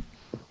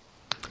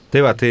 Tai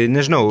va, tai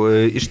nežinau,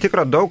 iš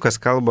tikro daug kas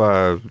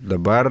kalba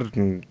dabar,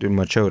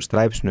 mačiau ir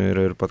straipsnių,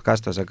 ir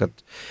podcastuose,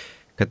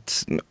 kad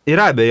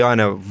yra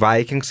abejonė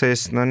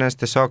Vikingsais, nes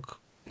tiesiog,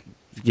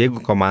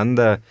 jeigu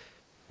komanda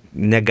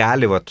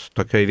negali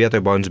tokioj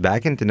vietoje bounce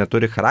backinti,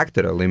 neturi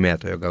charakterio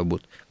laimėtojo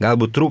galbūt.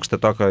 Galbūt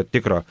trūksta tokio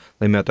tikro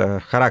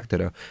laimėtojo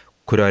charakterio,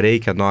 kurio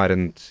reikia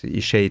norint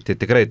išeiti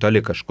tikrai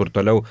toli kažkur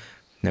toliau.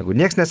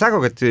 Niekas nesako,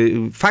 kad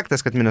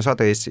faktas, kad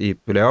Minnesota eis į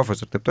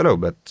playoffus ir taip toliau,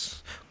 bet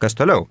kas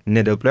toliau? Ne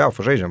dėl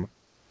playoffų žaidžiama.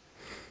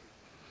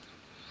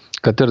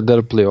 Kad ir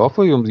dėl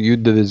playoffų, jų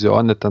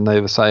divizionė tenai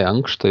visai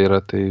ankšta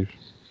yra, tai...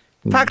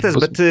 Faktas,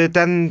 bet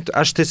ten,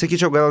 aš tai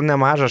sakyčiau, gal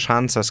nemažas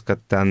šansas,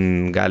 kad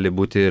ten gali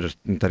būti ir,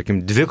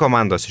 tarkim, 2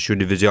 komandos iš jų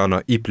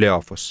diviziono į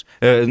playoffus.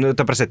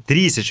 Ta prasme,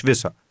 3 iš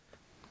viso.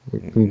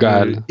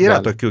 Yra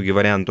tokių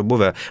variantų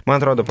buvę.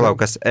 Man atrodo,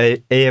 kas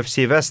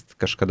AFC West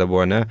kažkada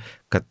buvo, ne?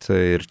 Kad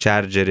ir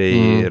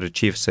Chargeriai, ir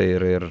Chiefsai,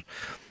 ir...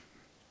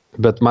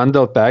 Bet man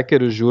dėl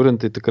Packerių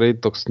žiūrint, tai tikrai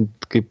toks,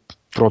 kaip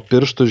pro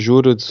pirštų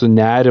žiūriu su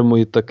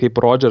nerimu į tą,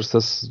 kaip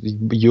Rodgersas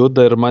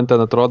juda ir man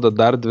ten atrodo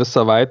dar 2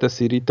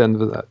 savaitės ir ten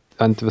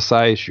ant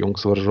visai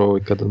išjungs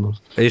varžovai kada nors.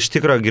 Iš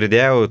tikrųjų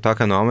girdėjau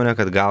tokią nuomonę,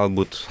 kad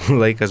galbūt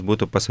laikas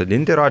būtų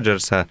pasodinti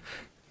Rodgersą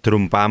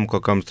trumpam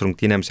kokioms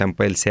rungtynėms jam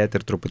pailsėti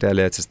ir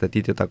truputėlį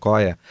atsistatyti tą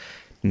koją.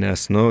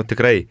 Nes,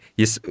 tikrai,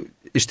 jis,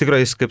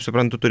 kaip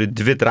suprantu, turi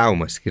 2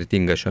 traumas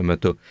skirtingas šiuo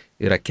metu.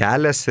 Yra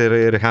kelias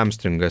ir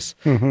hamstringas.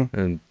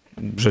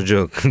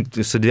 Žodžiu,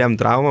 su 2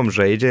 traumom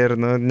žaidžia ir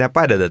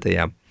nepadeda tai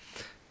jam.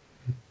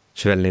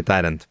 Švelniai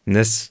tariant.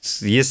 Nes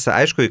jis,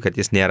 aišku, kad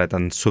jis nėra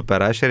ten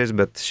super ašeris,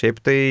 bet šiaip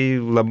tai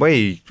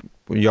labai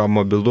jo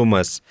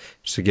mobilumas,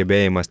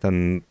 sugebėjimas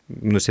ten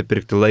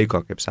nusipirkti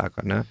laiko, kaip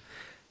sako, ne,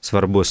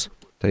 svarbus.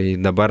 Tai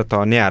dabar to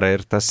nėra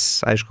ir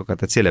tas, aišku,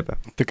 kad atsiliepia.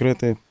 Tikrai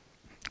taip.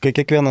 Kai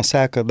kiekvieną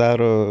seką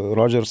daro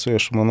Rodžersui,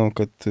 aš manau,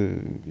 kad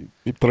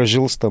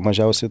pražilsta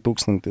mažiausiai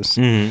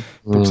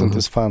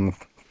 1000 fanų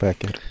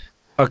Packer.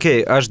 Ok,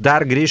 aš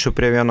dar grįšiu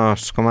prie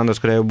vienos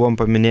komandos, kurią jau buvom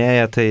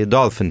paminėję, tai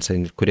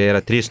Dolphinsai, kurie yra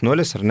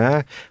 3-0, ar ne?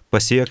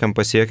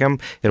 Pasijuokėm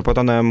ir po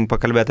to norėjom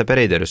pakalbėti apie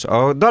Raiderius.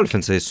 O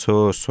Dolphinsai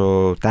su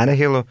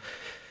Tannehillu,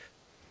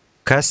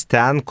 kas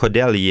ten,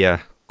 kodėl jie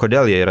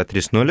yra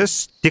 3-0?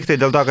 Tik tai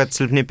dėl to, kad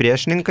silpni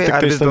priešininkai? Tik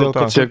ar tai vis dėl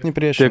to? silpni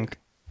priešininkai.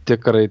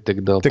 Tikrai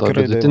tik dėl to.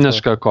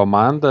 Vidutiniška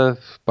komanda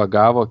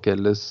pagavo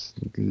kelis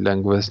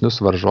lengvesnius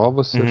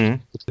varžovus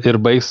ir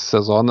baigs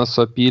sezoną su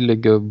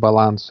apylygiu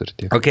balansu ir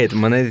tiek. Ok, tai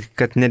manai,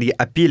 kad netgi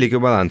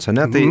apylygių balanso,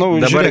 ne? Tai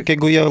dabar... Žiūrėk,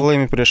 jeigu jie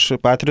laimi prieš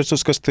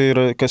Patriotus, kas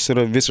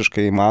yra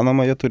visiškai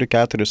įmanoma, jie turi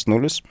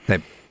 4-0.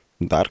 Taip.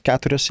 Dar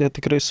 4 jie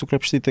tikrai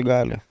sukrapštyti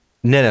gali.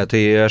 Ne,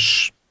 tai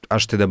aš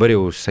tai dabar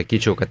jau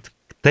sakyčiau, kad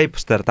taip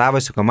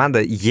startavusi komanda,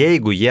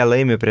 jeigu jie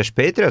laimi prieš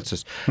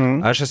Patriotsus,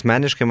 aš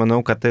asmeniškai manau,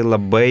 kad tai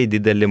labai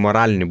didelį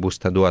moralinį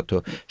būstą duotų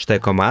šitai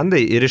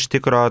komandai ir iš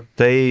tikro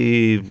tai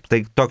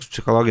toks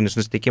psichologinis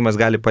nusiteikimas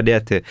gali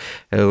padėti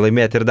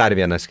laimėti ir dar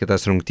vienas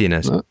kitas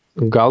rungtynės. Na,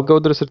 gal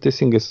Gaudrius ir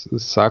teisingai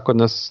sako,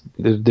 nes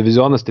ir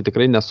divizionas tai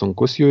tikrai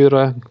nesunkus jų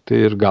yra,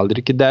 tai ir gal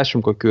ir iki 10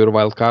 kokių ir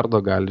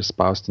wildcardo gali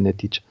spausti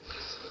netyčia.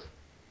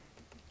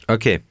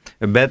 Ok,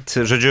 bet,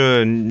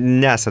 žodžiu,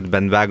 nesat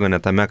bandvagone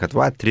tame, kad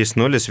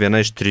 3-0,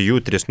 viena iš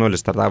 3-0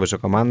 startavusių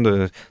komandų.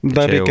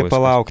 Dar reikia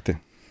palaukti.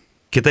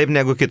 Kitaip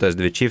negu kitos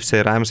dvi, Chiefsai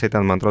ir Ramsai,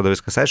 ten, man atrodo,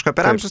 viskas aišku,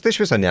 apie Ramsus tai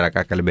iš viso nėra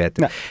ką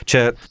kalbėti. Ne.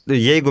 Čia,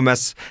 jeigu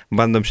mes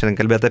bandom šiandien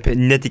kalbėti apie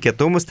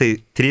netikėtumus, tai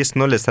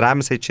 3-0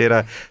 Ramsai čia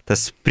yra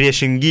tas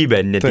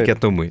priešingybė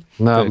netikėtumui.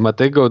 Taip. Na,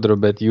 matai, Gaudriu,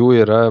 bet jų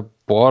yra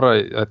pora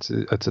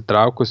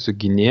atsitraukusių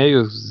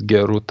gynėjų,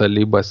 gerų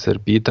Talibas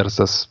ir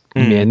Petersas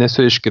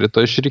mėnesio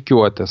iškrito iš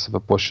rikiuotės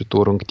po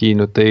šitų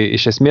rungtynių. Tai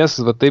iš esmės,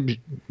 taip,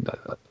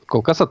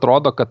 kol kas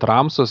atrodo, kad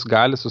Ramsus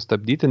gali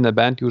sustabdyti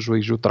nebent jų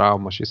žvaigždžių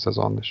traumą šį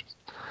sezoną.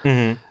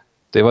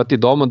 Tai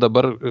įdomu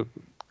dabar,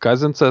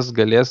 Cousinsas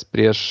galės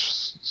prieš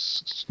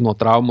nuo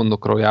traumų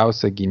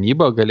nukraujavusią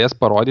gynybą, galės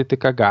parodyti,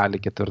 ką gali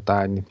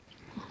ketvirtadienį.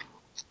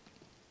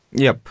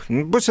 Jep,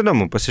 bus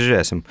įdomu,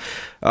 pasižiūrėsim.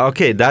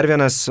 Ok, dar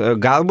vienas,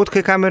 galbūt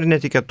kai kam ir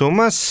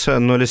netikėtumas,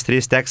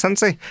 0-3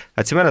 Texansai.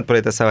 Atsimenat,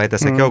 praeitą savaitę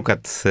sakiau,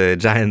 kad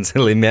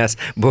Giantsai laimės,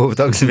 buvau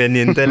toks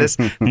vienintelis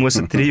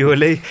mūsų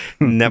trijuliai,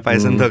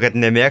 nepaisant to, kad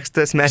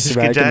nemėgstu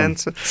asmeniškai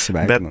Giantsų.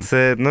 Bet,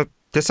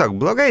 tiesiog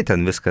blogai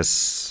ten viskas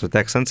su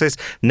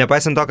Texansais,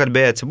 nepaisant to, kad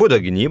beje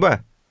atsibudo gynyba.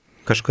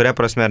 Kažkuria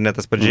prasme, ar net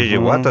tas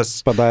pažeidžiuotas.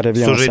 Padarė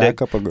vieną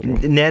seką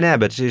pagaliau. Ne,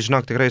 bet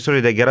žinok, tikrai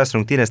sužaidė geras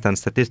rungtynės ten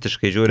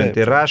statistiškai žiūrint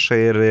ir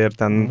rašą ir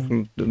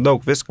ten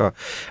daug visko,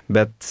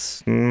 bet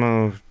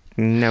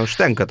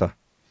neužtenka to.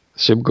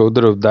 Šiaip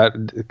Gaudriu,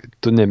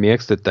 tu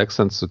nemėgsti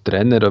Texansų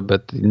trenerio,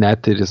 bet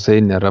net ir jisai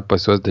nėra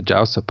pas juos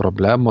didžiausia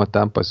problema,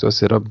 ten pas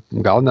juos yra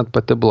gal net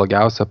pati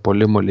blogiausia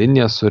puolimo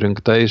linija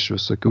surinkta iš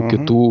visokių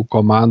kitų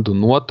komandų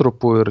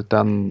nuotrupų ir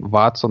ten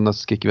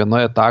Watsonas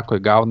kiekvienoje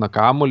atakoje gauna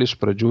kamuolį, iš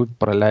pradžių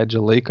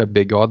praleidžia laiką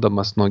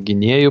bėgiodamas nuo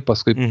gynėjų,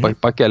 paskui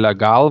pakelia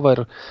galvą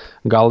ir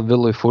gal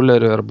Willui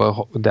Fulleriui arba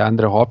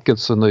DeAndre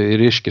Hopkinsonui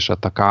ir iškiša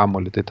tą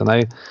kamuolį. Tai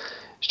tenai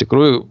iš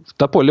tikrųjų,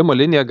 ta puolimo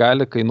linija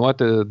gali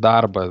kainuoti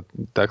darbą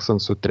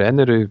Texansų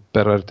treneriui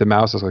per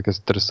artimiausias kokias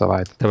 3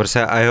 savaitės. Dabar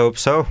I hope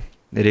so.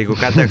 Ir jeigu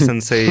ką,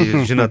 Texansai,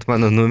 žinot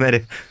mano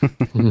numerį.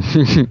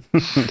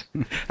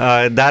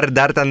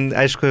 Dar ten,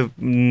 aišku,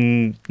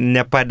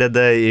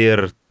 nepadeda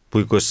ir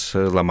puikus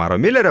Lamaro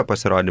Millerio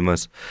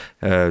pasirodymas.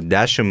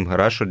 10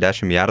 rašų,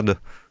 10 jardų.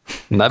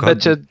 Na,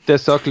 bet čia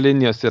tiesiog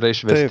linijos yra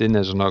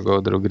išvestinė, žinau,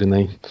 Gaudriu,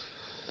 grinai.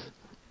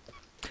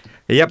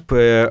 Jep,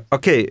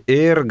 ok,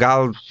 ir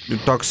gal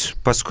toks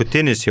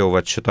paskutinis jau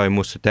šitoj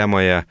mūsų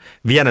temoje,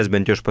 vienas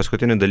bent jau iš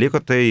paskutinių dalykų,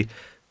 tai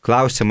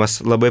klausimas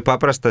labai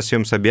paprastas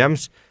jums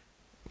abiems,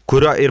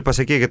 ir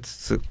pasakykit,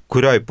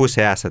 kurioj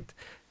pusėje esat,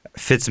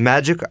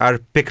 Fitzmagic ar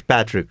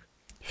Fitzpatrick?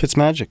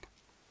 Fitzmagic.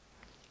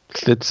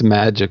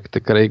 Fitzmagic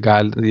tikrai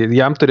gali.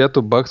 Jam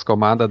turėtų Bucks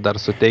komanda dar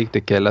suteikti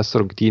kelias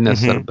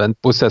rungtynės ar bent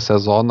pusę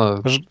sezono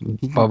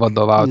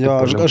pavadovauti. Jo,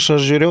 aš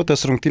žiūrėjau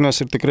tas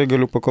rungtynės ir tikrai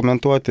galiu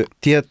pakomentuoti.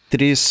 Tie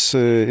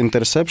 3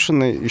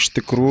 interceptionai iš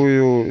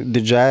tikrųjų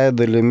didžiąją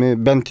dalimi,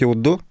 bent jau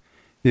 2,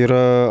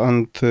 yra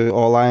ant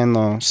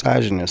O-line'o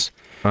sąžinės.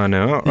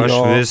 Ne, aš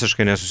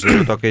visiškai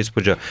nesusidariu tokio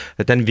įspūdžio.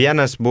 Ten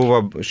vienas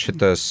buvo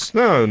šitas,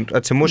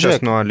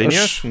 atsimušęs nuo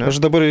linijos. Aš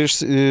dabar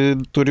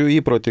turiu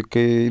įprotį,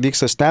 kai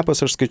vyksta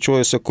snapas, aš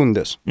skaičiuoju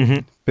sekundės.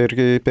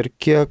 Per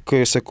kiek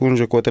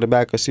sekundžių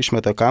quarterbackas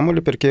išmeta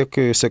kamuolį, per kiek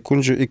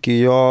sekundžių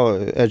iki jo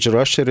edge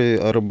rusheriai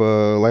arba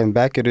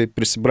linebackeriai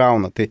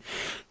prisibrauna. Tai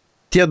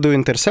tie 2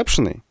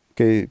 interceptionai,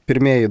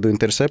 pirmieji 2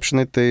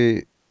 interceptionai, tai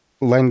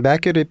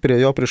linebackeriai prie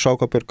jo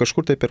prišauko per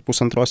kažkur tai per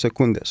 1,5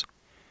 sekundės.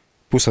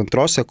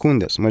 1,5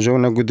 sekundės, mažiau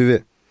negu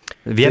 2.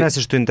 Vienas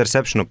iš tų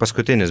interceptionų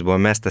paskutinis buvo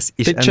mestas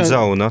iš end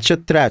zone. Čia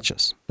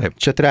trečias. Taip.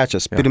 Čia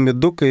trečias. Pirmi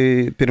du,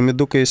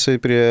 kai jisai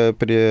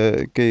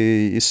kai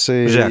jisai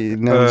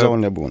ne end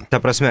zone nebūna. Ta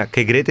prasme,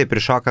 kai greitai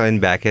prišoka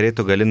linebackeriai,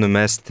 tu gali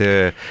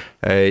numesti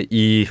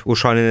į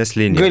užšoninės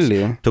linijas.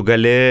 Gali. Tu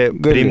gali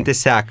priimti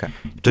seką.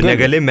 Tu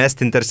negali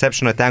mesti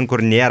interceptiono ten,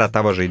 kur nėra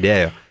tavo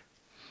žaidėjo.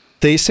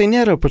 Tai jisai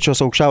nėra pačios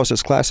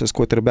aukščiausias klasės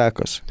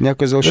quarterbackas.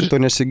 Niekas dėl šito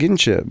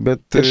nesiginčia, bet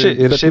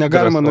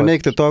negalima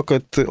nuneigti to,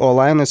 kad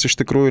O-line'as iš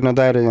tikrųjų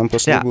nedarė jam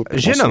paslaugų.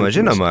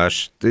 Žinoma,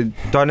 aš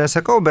to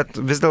nesakau, bet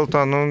vis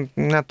dėlto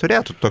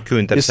neturėtų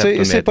tokių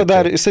interceptų.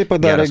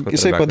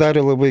 Jisai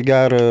padarė labai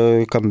gerą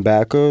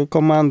comebacką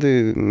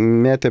komandai,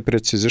 mėtė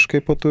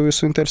preciziškai po tų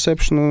visų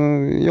interceptionų.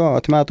 Jo,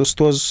 atmetus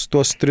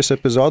tuos 3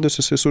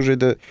 epizodus, jisai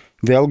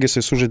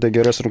sužaidė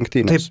geras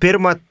rungtynės.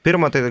 Tai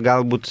pirma tai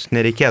galbūt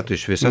nereikėtų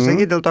iš viso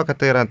sakyti, dėl to, kad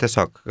tai yra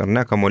tiesiog,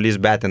 kamuolys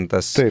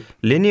betintas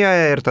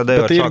linijoje ir tada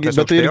jau atšokęs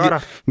aukštai orą.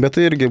 Bet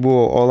tai irgi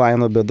buvo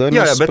O-line'o bėda,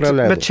 nes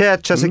praleido. Bet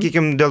čia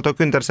sakykime, dėl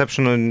tokių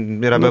interceptionų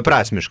yra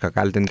beprasmiška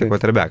kaltinti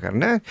quarterbacką,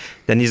 ar ne?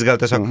 Ten jis gal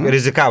tiesiog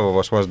rizikavo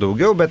vos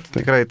daugiau, bet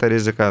tikrai ta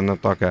rizika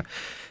tokia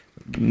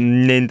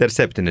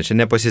neinterceptinė, čia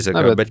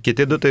nepasiseka, bet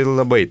kiti du tai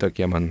labai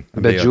tokie man.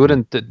 Bet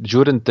žiūrint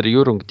 3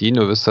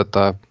 rungtynių visą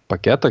tą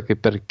paketą,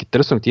 kaip per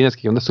 3 rungtynės,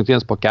 kiekvienas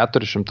rungtynės po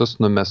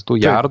 400 numestų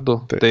jardų,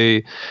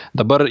 tai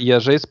dabar jie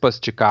žais pas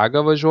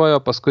Čikagą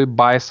važiuoja, paskui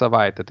bye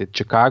savaitę, tai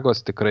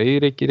Čikagos tikrai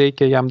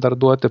reikia jam dar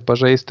duoti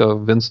pažaisti, o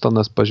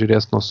Winstonas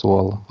pažiūrės nuo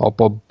suolo, o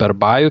per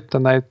bye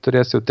tenai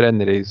turės jau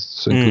treneriai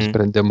sunkių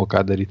sprendimų,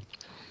 ką daryti.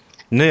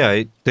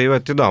 Tai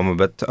įdomu,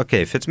 bet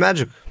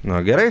Fitzmagic,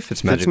 gerai,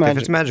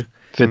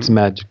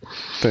 Fitzmagic.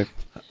 Taip.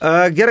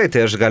 Gerai,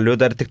 tai aš galiu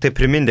dar tik tai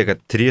priminti,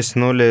 kad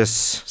 3-0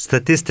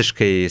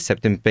 statistiškai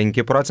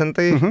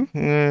 75%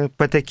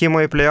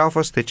 patekimo į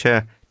playoffus, tai čia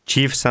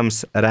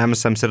Chiefsams,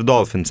 Ramsams ir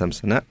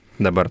Dolphinsams, ne?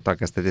 Dabar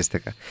tokia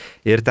statistika.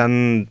 Ir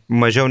ten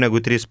mažiau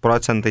negu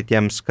 3%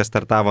 tiems, kas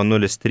startavo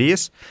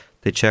 0-3,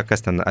 tai čia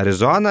kas ten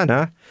Arizona,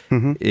 ne?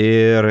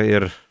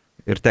 Ir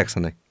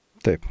Texanai.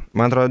 Taip.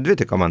 Man atrodo,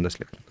 2 komandos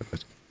liko.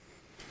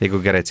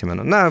 Jeigu gerai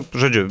atsimenu.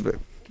 Žodžiu,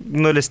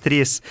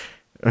 0-3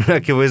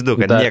 akivaizdu,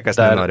 kad niekas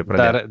nenori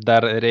pradėti.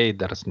 Dar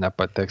Raiders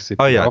nepateks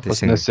į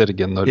playoffus, nes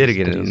irgi 0-3.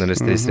 Irgi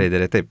 0-3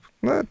 Raideriai, taip.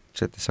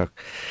 Čia tiesiog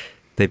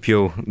taip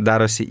jau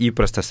darosi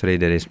įprastas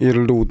Raideriais. Ir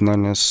liūdna,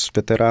 nes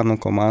veteranų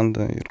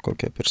komanda ir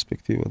kokia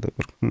perspektyva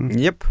dabar.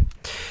 Jep,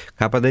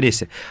 ką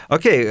padarysi.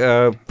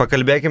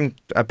 Pakalbėkim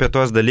apie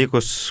tuos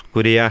dalykus,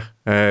 kurie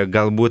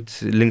galbūt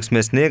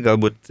linksmesni,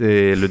 galbūt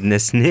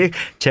liūdnesni.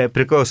 Čia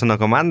priklauso nuo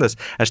komandos.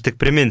 Aš tik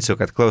priminsiu,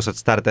 kad klausot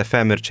Start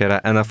FM ir čia yra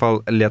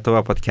NFL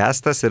Lietuva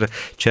podcastas ir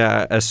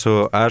čia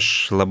esu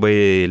aš,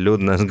 labai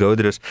liūdnas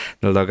Gaudrius,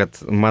 dėl to, kad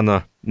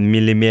mano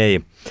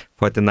mylimieji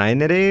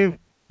 49eriai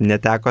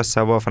neteko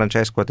savo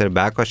franchise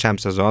quarterbacko šiam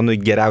sezonui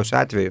geriausiu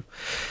atveju.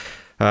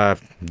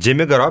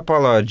 Jimmy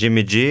Garoppolo,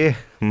 Jimmy G,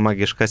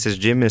 magiškasis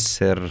Jimmys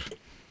ir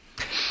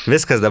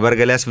viskas, dabar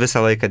galės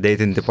visą laiką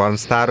deitinti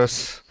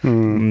pornstarus,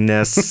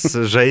 nes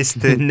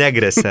žaisti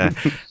negresia.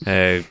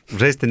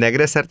 Žaisti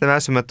negresia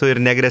artimiausiu metu ir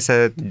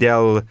negresia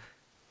dėl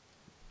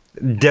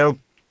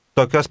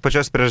tokios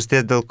pačios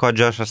priežasties, dėl ko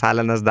Joshas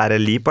Allenas darė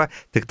lypą,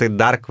 tik tai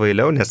dar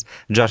kvailiau, nes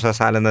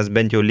Joshas Allenas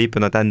bent jau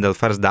lypino ten dėl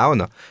first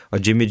downo, o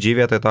Jimmy G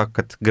vietoj to,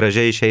 kad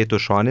gražiai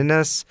išeitų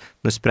šoninės,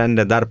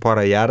 nusprendė dar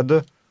porą jardų,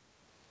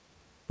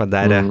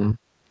 padarė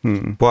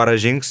porą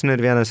žingsnių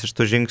ir vienas iš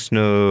tų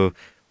žingsnių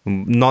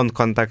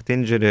non-contact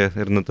injury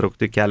ir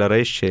nutraukti kelio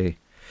raiščiai.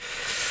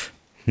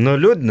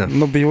 Liūdna.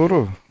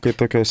 Bjauru, kai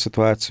tokioje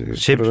situacijoje.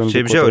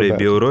 Šiaip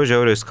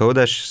žiauriai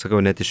skauda, aš sakau,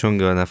 net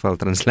išjungiau NFL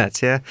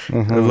transliaciją,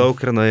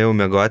 lauk ir nuėjau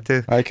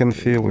miegoti. I can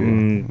feel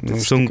you.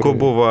 Sunku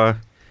buvo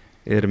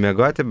ir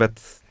miegoti,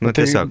 bet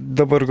tiesiog.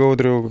 Dabar,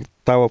 Gaudriau,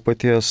 tavo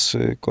paties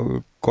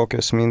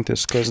kokios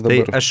mintis, kas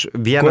dabar? Tai aš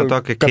vieną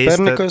tokią keistą...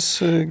 Kapernikas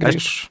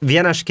grįž?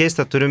 Vieną aš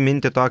keistą turiu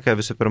mintį tokią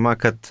visų pirma,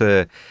 kad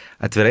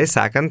atvirai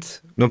sakant,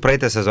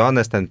 praeitą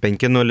sezonas ten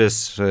 5-0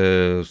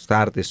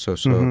 startai su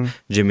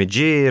Jimmy G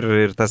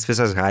ir tas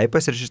visas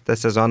hypas ir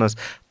šitas sezonas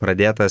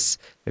pradėtas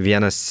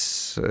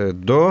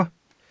 1-2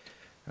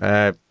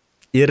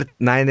 ir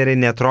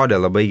Nineriai netrodė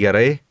labai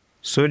gerai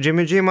su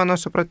Jimmy G, mano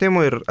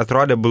supratimu, ir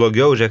atrodė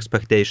blogiau už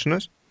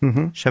expectationus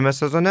šiame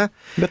sezone.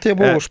 Bet jie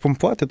buvo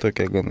užpumpuoti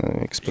tokie gana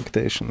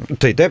expectationai.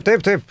 Taip,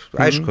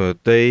 aišku.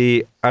 Tai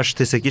aš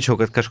tai sakyčiau,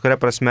 kad kažkuria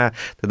prasme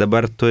tai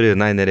dabar turi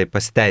Nineriai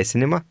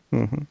pasiteisinimą,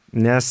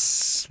 nes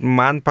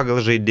man pagal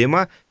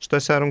žaidimą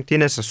šitose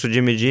rungtynėse su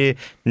Jimmy G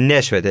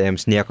nešvietė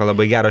jiems nieko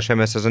labai gero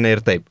šiame sezone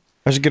ir taip.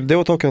 Aš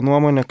girdėjau tokią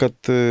nuomonę, kad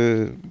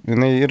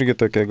jinai irgi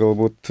tokia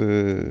galbūt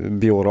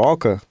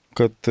bjauroka,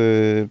 kad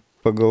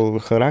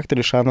pagal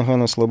charakterį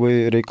Shanahanas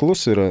labai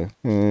reiklus yra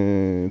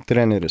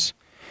treneris.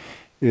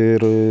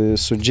 Ir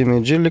su Jimmy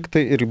G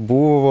liktai ir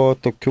buvo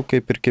tokių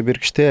kaip ir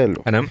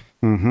kibirkštėlių.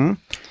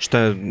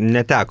 Šitą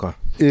neteko.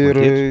 Ir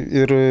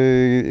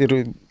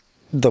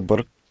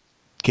dabar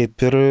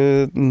kaip ir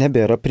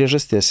nebėra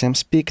priežasties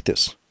jiems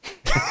pyktis.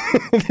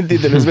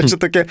 didelis, bet čia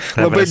tokia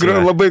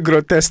labai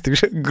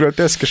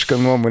groteskiška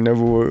nuomonė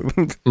buvo.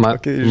 Man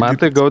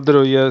tai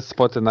Gaudriau, jie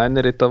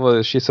Spotinaneriai tavo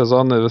šį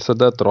sezoną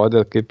visada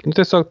atrodė kaip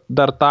tiesiog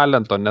dar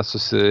talento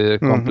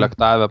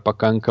nesusikomplektavę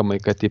pakankamai,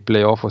 kad į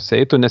play-offus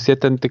eitų, nes jie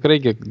ten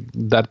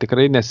dar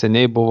tikrai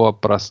neseniai buvo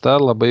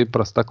labai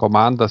prasta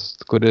komanda,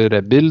 kuri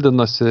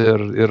rebuildinosi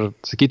ir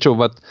sakyčiau,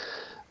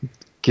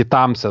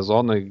 kitam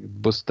sezonui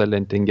bus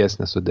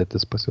talentingesnė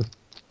sudėtis pas juos.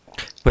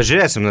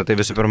 Pažiūrėsim, tai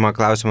visų pirma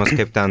klausimas,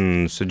 kaip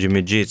ten su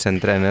Jimmy G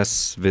centre,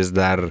 nes vis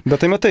dar...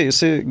 Bet tai matai,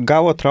 jisai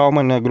gavo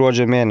traumą ne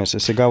gruodžio mėnesį,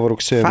 jisai gavo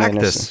rugsėjo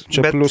mėnesį.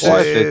 Čia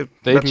pliusas.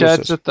 Tai čia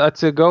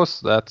atsigaus,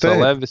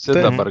 visi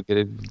dabar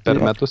per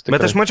metus tikrai.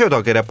 Bet aš mačiau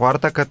tokį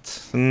reportą, kad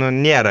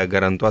nėra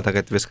garantuota,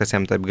 kad viskas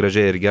jam taip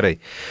gražiai ir gerai.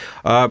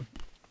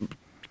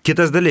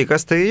 Kitas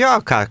dalykas, tai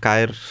ką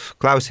ir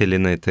klausė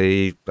Linai, tai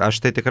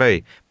aš tai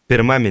tikrai...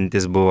 Pirma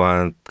mintis buvo,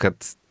 kad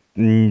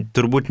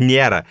turbūt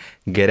nėra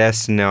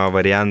geresnio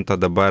varianto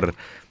dabar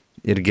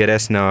ir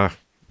geresnio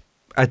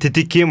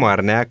atitikimo,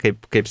 ar ne,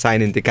 kaip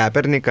saininti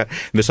Kaepernicką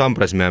visom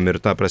prasmėm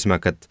ir to prasme,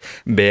 kad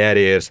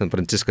Beerija ir San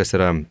Franciskas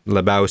yra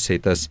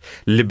labiausiai tas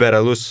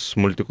liberalus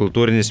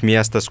multikultūrinis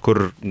miestas,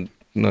 kur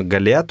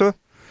galėtų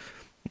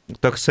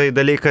toksai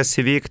dalykas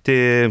įvykti,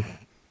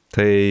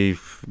 tai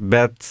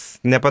bet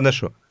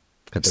nepanašu.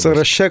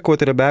 Sąraše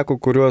quarterbackų,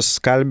 kuriuos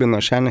kalbino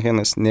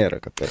Shanahanas, nėra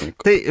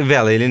Kaepernicko. Tai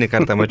vėl eilinį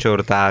kartą mačiau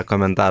ir tą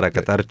komentarą,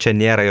 kad ar čia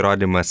nėra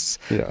įrodymas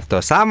to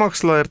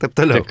sąmokslo ir taip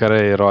toliau.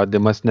 Tikrai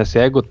įrodymas, nes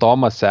jeigu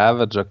Tomas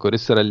Savage,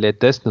 kuris yra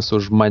lėtesnis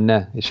už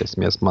mane, iš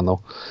esmės, manau,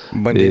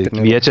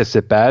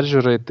 kviečiasi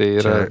peržiūrai, tai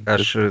yra... Čia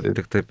aš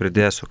tik tai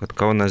pridėsiu, kad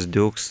Kaunas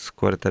Dukes,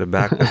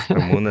 quarterbackas,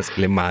 Ramūnas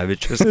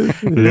Klimavičius,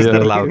 vis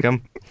dar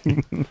laukiam.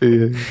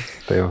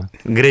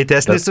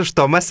 Greitesnis už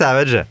Tomą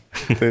Savage.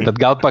 Bet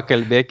gal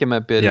pakalbėkime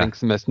apie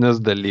linksmesnius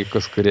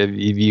dalykus, kurie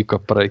įvyko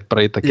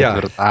praeitą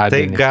ketvirtadienį.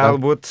 Tai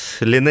galbūt,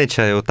 Linai,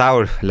 čia jau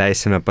tau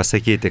leisime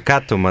pasakyti,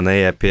 ką tu manai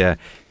apie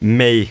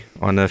May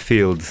on a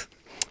field.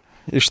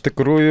 Iš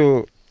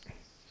tikrųjų,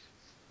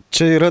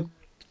 čia yra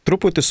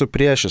truputį su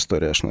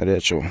priešistorė, aš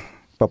norėčiau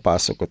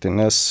papasakoti,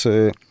 nes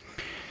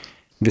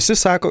visi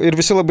sako, ir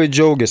visi labai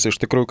džiaugiasi iš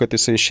tikrųjų, kad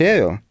jisai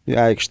išėjo į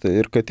aikštę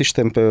ir kad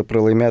ištempė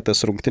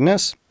pralaimėtas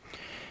rungtynes,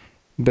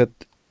 bet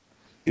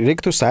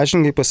reiktų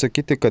sąžiningai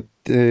pasakyti, kad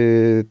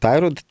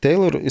Tyrod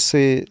Taylor,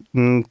 jisai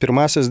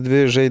pirmasias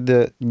 2 žaidė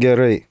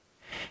gerai.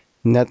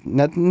 Net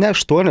ne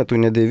 8,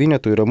 ne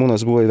 9,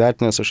 Ramūnas buvo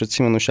įvertinęs, aš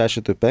atsimenu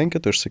 6-5,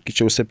 aš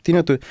sakyčiau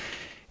 7,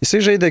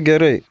 jisai žaidė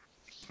gerai.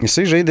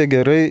 Jisai žaidė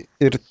gerai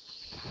ir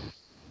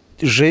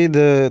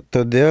žaidė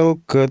todėl,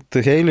 kad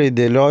Heiley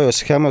dėliojo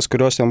schemas,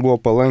 kurios jam buvo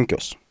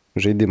palankios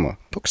žaidimo.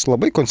 Toks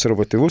labai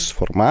konservatyvus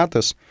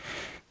formatas,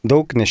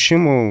 daug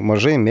nešimų,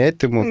 mažai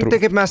mėtymų. Tai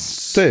kaip mes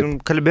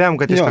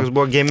kalbėjom, kad jis toks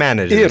buvo game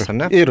manageris, ar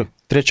ne? Ir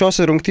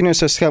trečiose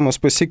rungtynėse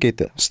schemos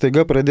pasikeitė.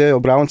 Staiga pradėjo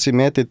Brownsai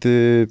mėtyti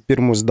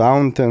pirmus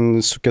down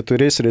ten su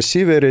 4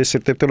 receiveriais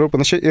ir taip toliau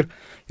panašiai.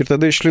 Ir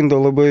tada išlindo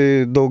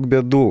labai daug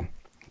bėdų.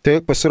 Tai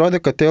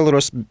pasirodė, kad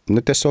Tayloras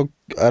tiesiog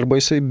arba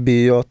jisai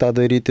bijo tą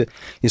daryti,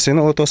 jisai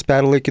nuolatos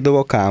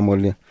perlaikydavo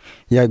kamuolį,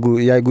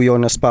 jeigu jo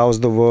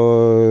nespausdavo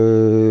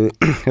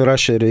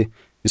rusheriai,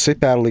 jisai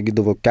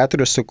perlaikydavo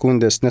 4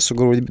 sekundės,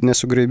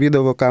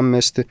 nesugraibydavo kam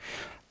mesti.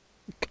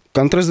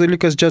 Antras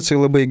dalykas,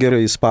 Jetsai labai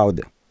gerai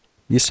įspaudė.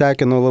 Jis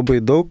sekino labai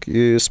daug,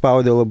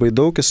 įspaudė labai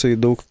daug, jisai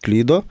daug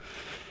klydo.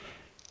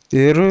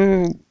 Ir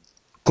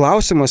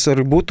klausimas,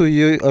 ar būtų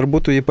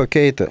jį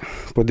pakeitę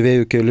po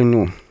 2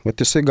 kėlinių.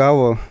 Vat jisai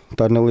gavo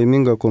tą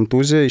nelaimingą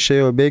kontuziją,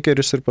 išėjo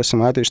Bakeris ir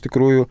pasimatė iš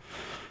tikrųjų,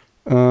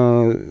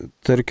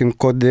 tarkim,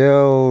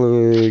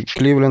 kodėl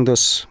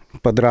Clevelandas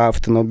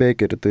padraftino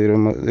Bakerį. Tai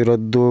yra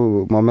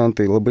 2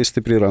 momentai, labai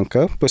stipri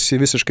ranka, pas jį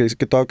visiškai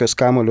kitokios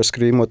kamuolio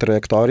skriejimo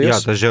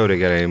trajektorijos. Tas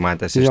žiauriai gerai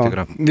matėsi iš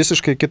tikrųjų.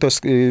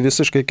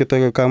 Visiškai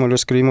kita kamuolio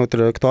skriejimo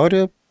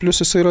trajektorija,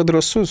 plus jisai yra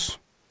drąsus.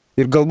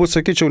 Ir galbūt,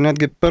 sakyčiau,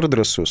 netgi per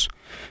drąsus.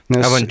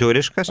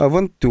 Avantūriškas?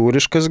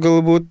 Avantūriškas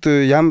galbūt,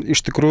 jam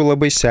iš tikrųjų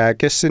labai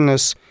sekėsi,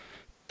 nes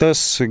tas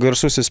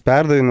garsusis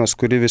perdavimas,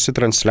 kurį visi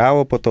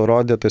transliavo, po to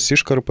rodė tas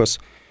iškarpas,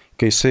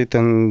 kai jisai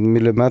ten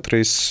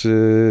milimetrais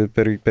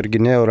per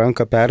gynėjo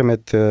ranką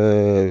permetė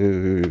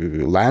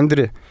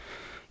Landry.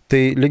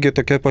 Tai lygiai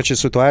tokia pačia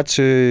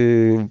situacija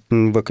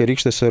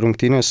vakarykštėse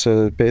rungtynėse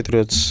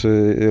Patriots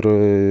ir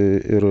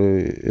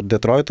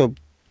Detroito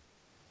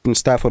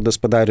Staffordas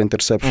padarė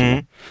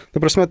interception. Ta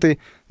prasme, tai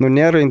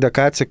nėra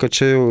indikacija, kad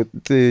čia jau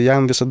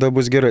jam visada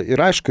bus gerai. Ir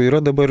aišku,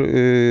 yra dabar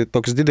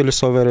toks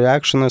didelis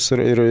overreactionas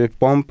ir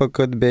pompa,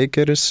 kad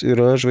Bakeris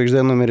yra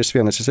žvaigždė numeris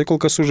 1. Jisai kol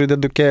kas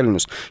sužaidė 2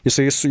 kėlinius.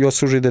 Jisai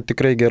juos sužaidė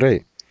tikrai gerai.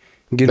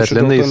 Bet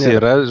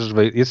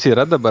jis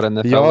yra dabar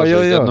NFL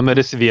žvaigždė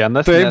numeris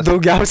 1. Taip,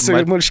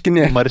 daugiausiai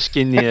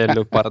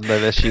marškinėlių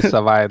pardavė šį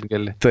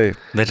savaitgalį. Taip.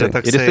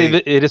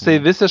 Ir jisai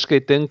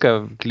visiškai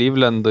tinka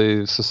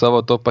Clevelandui su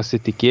savo to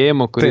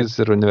pasitikėjimu, kuris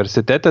ir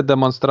universitete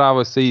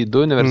demonstravo. Jisai į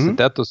 2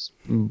 universitetus,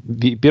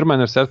 pirmą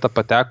universitetą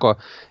pateko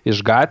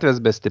iš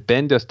gatvės be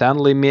stipendijos, ten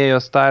laimėjo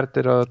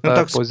starterio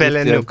tą toks poziciją.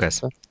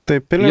 peleniukas.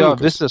 Taip, jo,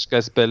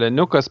 visiškas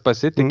peleniukas,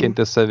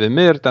 pasitikintis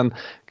savimi ir ten,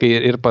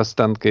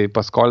 kai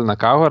paskolina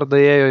Kauhardą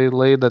ėjo į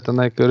laidą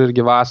tenai, kur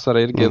irgi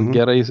vasarą irgi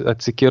gerai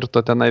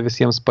atsikirto, tenai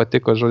visiems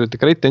patiko, žodžiu,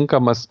 tikrai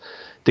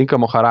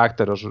tinkamo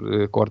charakterio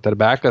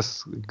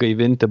quarterbackas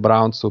gaivinti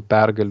Brownsų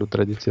pergalių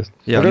tradicijas.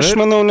 Ir aš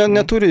manau,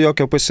 neturi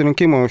jokio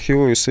pasirinkimo,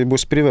 jisai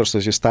bus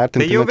priverstas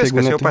įstartinti. Tai jau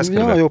viskas jau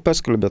paskelbė. Jau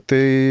paskelbė,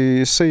 tai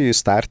jisai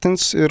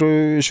įstartins ir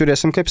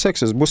žiūrėsim, kaip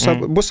seksis. Bus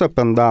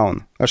up and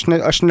down. Aš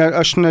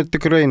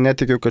tikrai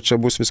netikiu, kad čia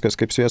bus viskas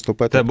kaip sviesto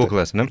patirti.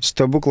 Stebuklas, ne?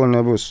 Stebuklo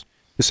nebus.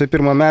 Jisai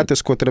pirmametis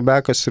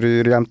quarterbackas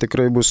ir jam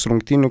tikrai bus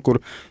rungtynių, kur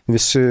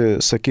visi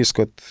sakys,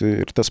 kad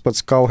ir tas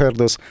pats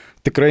Kauhardas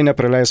tikrai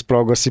nepraleis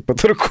progos jį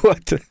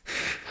patarkuoti.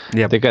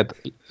 Yep. Tai kad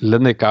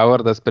Linai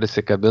Kauhardas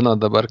prisikabino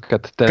dabar,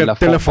 kad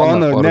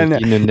telefoną po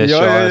rungtynių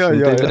nešioja.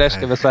 Tai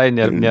reiškia visai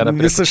nėra.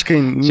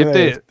 Visiškai ne. Šiaip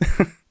tai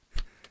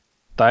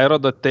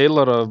Tyrodo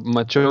Tayloro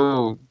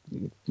mačiau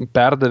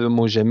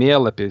perdavimų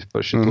žemėlapį po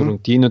šitų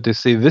rungtynių, tai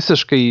jisai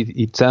visiškai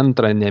į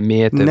centrą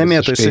nemėtė.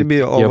 Nemėtė, jisai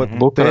bijo,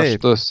 o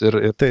kraštus ir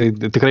tai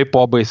tikrai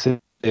pobaisiai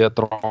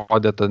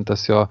atrodė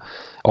tas jo.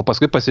 O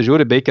paskui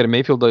pasižiūri Baker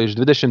Mayfieldo iš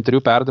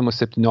 23 perdavimų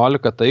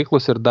 17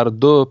 taiklus ir dar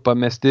 2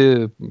 pamesti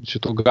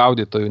šitų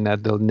gaudytojų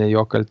net dėl ne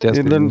jo kaltės.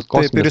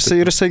 Taip,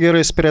 ir jisai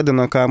gerai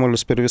spredina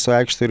kamuolius per visą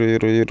aikštę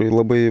ir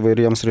labai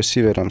įvairiems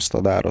receiveriams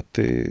tą daro.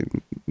 Tai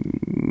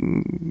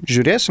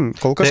žiūrėsim,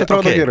 kol kas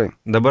atrodo gerai.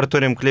 Dabar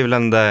turim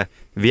Clevelandą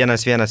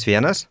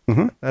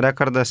 1-1-1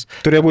 rekordas.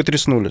 Turėjo būti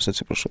 3-0,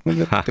 atsiprašau.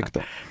 Tik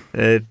to.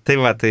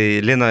 Tai va,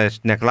 tai Lino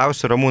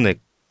neklausiu, Ramūnai,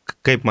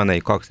 kaip manai,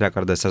 koks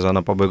rekordas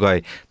sezono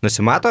pabaigoje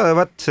nusimato,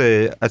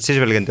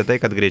 atsižvelgiant į tai,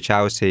 kad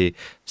greičiausiai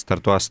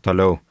startuos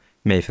toliau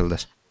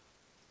Mayfieldas?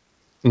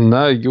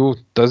 Na, jų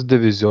tas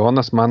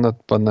divizionas man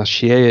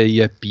panašėja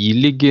į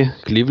apylygį,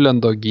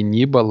 Clevelando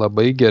gynybą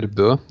labai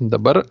gerbiu.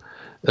 Dabar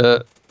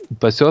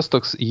pas jos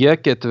toks, jie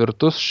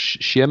ketvirtus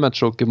šiemet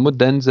šaukimu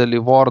Denzelį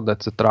Wardą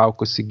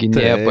atsitraukusi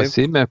gynėją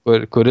pasiėmė,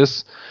 kuris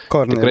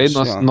tikrai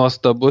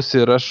nuostabus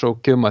yra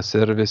šaukimas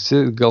ir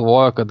visi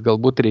galvoja, kad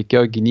galbūt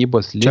reikėjo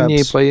gynybos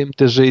linijai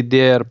paimti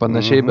žaidėją ir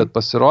panašiai, bet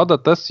pasirodo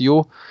tas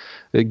jų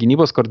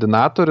gynybos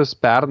koordinatorius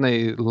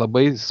pernai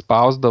labai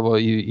spausdavo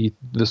į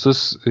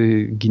visus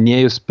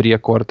gynėjus prie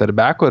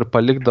quarterbacko ir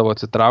palikdavo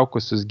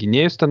atsitraukusius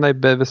gynėjus tenai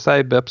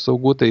visai be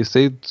apsaugų, tai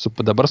jisai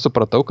dabar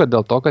supratau, kad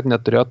dėl to, kad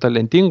neturėjo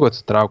talentingų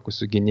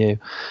atsitraukusių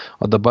gynėjų.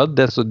 O dabar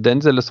su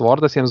Denzelis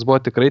Wardas jiems buvo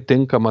tikrai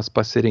tinkamas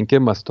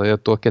pasirinkimas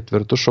tuo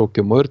ketvirtu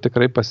šaukimu ir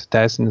tikrai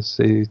pasiteisinis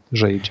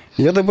žaidžia.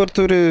 Jie dabar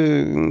turi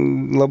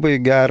labai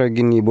gerą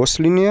gynybos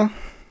liniją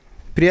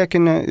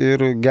priekinę ir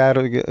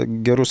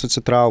gerus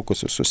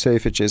atsitraukusius su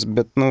safečiais,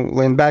 bet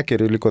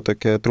linebackeriai liko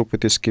tokia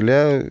truputį skylė,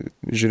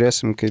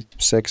 žiūrėsim kaip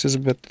seksis,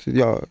 bet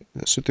jo,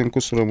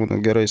 sutinku su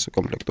Ramūnu, gerai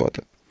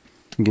sukomplektuota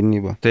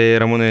gynyba. Tai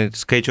Ramūnai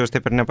skaičiaus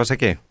taip ir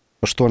nepasakei?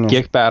 8.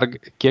 Kiek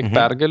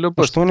pergalių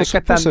bus?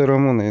 8,5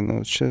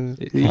 Ramūnai, čia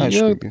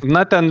aišku.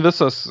 Na, ten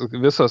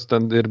visos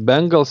ten ir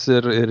Bengals,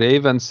 ir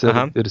Ravens,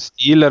 ir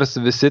Steelers,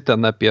 visi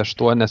ten apie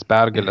 8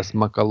 pergalės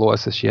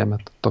makaluosi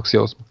šiemet, toks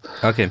jausmas.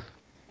 Okay.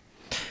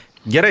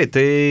 Gerai,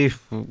 tai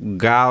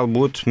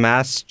galbūt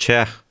mes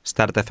čia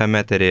Start FM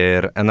eteryje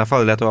ir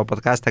NFL Lietuva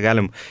Podcast'e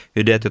galim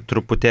judėti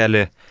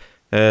truputėlį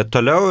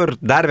toliau ir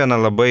dar viena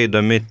labai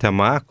įdomi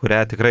tema,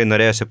 kurią tikrai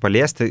norėjusi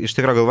paliesti. Iš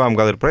tikrųjų galvojom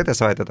gal ir praeitą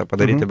savaitę tą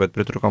padaryti, bet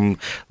pritrukom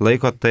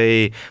laiko,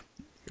 tai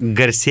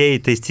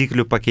garsieji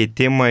taisyklių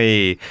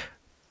pakeitimai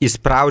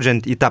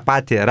įspraudžiant į tą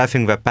patį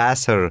roughing the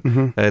passer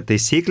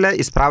taisyklę,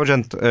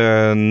 įspraudžiant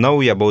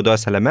naują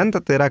baudos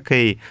elementą, tai yra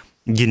kai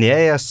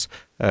gynėjas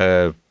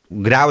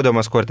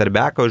griaudamas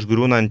quarterbacką,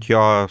 užgrūnant jo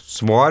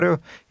svorių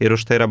ir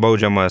už tai yra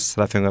baudžiamas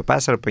roughing the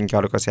passer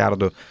 15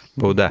 jardų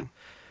bauda.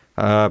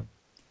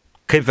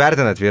 Kaip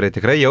vertinat, vyrai,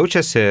 tikrai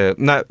jaučiasi,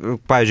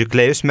 pavyzdžiui,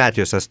 Klejus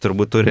Matthewsas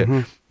turbūt turi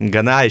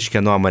gana aiškę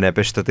nuomonę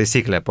apie šitą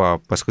taisyklę po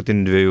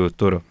paskutinių 2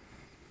 turų.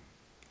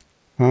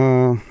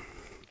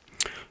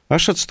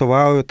 Aš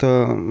atstovauju tą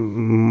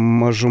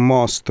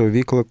mažumos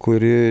stovyklą,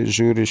 kuri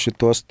žiūri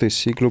šitos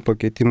taisyklių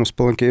pakeitimus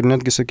palankiai ir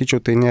netgi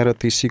sakyčiau, tai nėra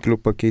taisyklių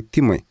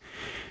pakeitimai.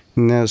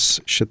 Nes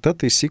šita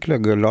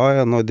taisyklė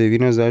galioja nuo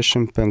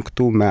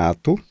 95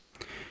 metų.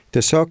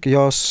 Tiesiog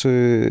jos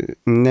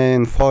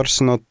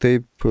neinforcino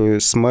taip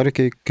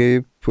smarkiai,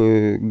 kaip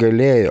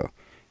galėjo.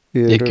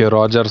 Iki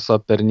Rodgerso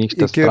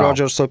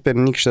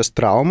pernykštės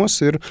traumos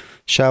ir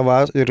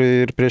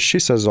prieš šį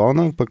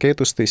sezoną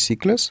pakeitus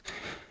taisyklės,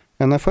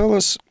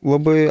 NFL'as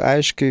labai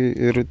aiškiai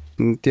ir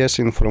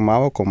tiesiai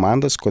informavo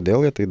komandas,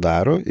 kodėl jie tai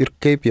daro ir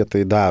kaip jie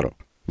tai daro.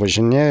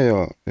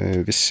 Važinėjo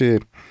visi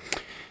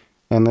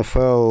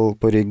NFL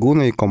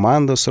pareigūnai,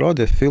 komandas,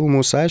 rodė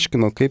filmus,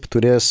 aiškino, kaip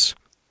turės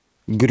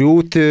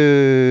griūti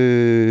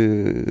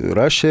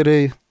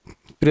rusheriai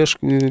prieš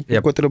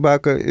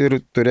quarterbacką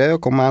ir turėjo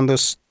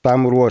komandos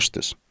tam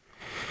ruoštis.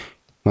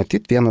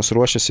 Matyt, vienas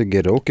ruošiasi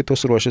geriau,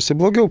 kitas ruošiasi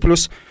blogiau,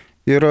 plus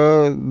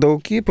yra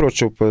daug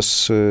įpročių pas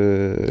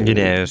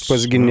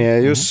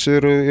gynėjus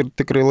ir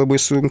tikrai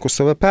labai sunku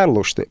save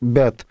perlaužti.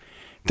 Bet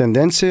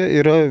tendencija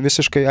yra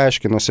visiškai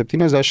aiški. Nuo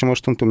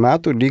 78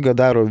 metų lyga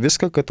daro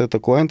viską, kad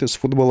atakuojantis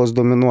futbolas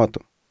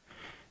dominuotų.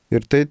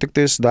 Ir tai tik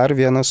tais dar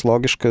vienas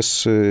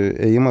logiškas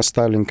ėjimas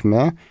tą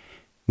linkme,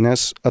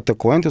 nes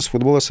atakuojantis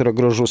futbolas yra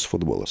gražus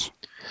futbolas.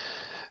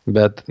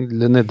 Bet,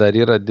 Linai, dar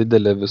yra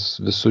didelė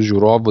visų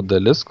žiūrovų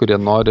dalis, kurie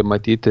nori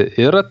matyti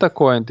ir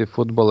atakuojantį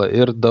futbolą,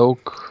 ir daug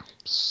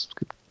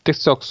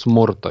tiesiog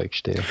smurto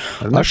aikštėje.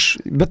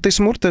 Bet tai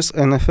smurtas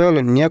NFL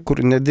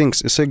niekur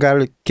nedings, jisai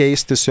gali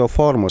keistis jo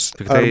formos.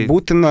 Ar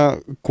būtina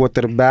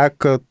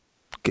quarterbacką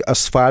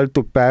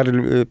asfaltų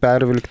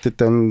pervilkti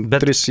ten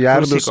 3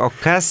 jardus? O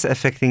kas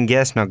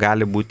efektingesnio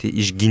gali būti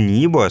iš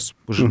gynybos,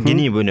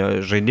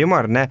 gynybinio žaidimo,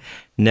 ar ne,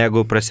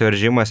 negu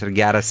prasiveržimas ir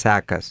geras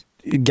sekas?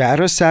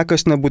 Geras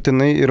sekas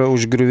nebūtinai yra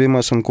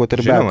užgriuvimas ant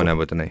quarterbacko. Žinoma,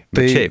 nebūtinai.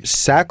 Tai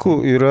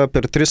sekų yra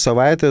per 3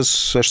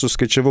 savaitės, aš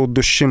suskaičiavau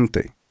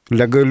 200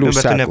 legalių sekų.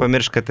 Bet tu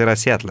nepamiršk, kad yra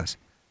Sietlas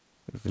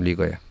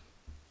lygoje.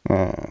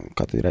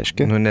 Ką tai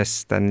reiškia? Nes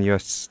ten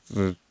jos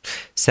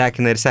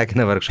sekina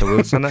vargšą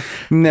Wilsoną.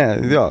 Ne,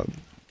 jo.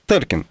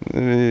 Tarkim,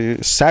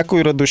 sekų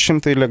yra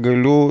 200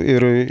 legalių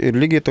ir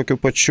lygiai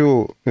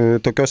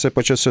tokiose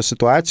pačiose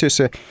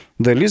situacijose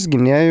dalis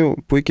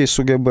gynėjų puikiai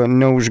sugeba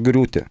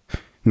neužgriūti.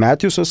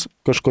 Matthewsas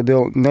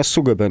kažkodėl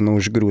nesugeba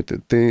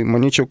neužgriūti. Tai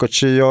manyčiau, kad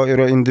čia jo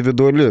yra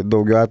individuali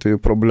daugiau atveju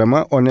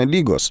problema, o ne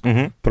lygos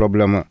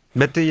problema.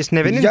 Bet jis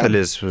ne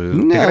vienintelis.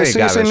 Ne,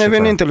 jisai ne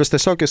vienintelis,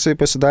 tiesiog jisai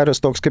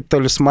pasidaręs toks kaip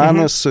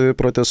talismanas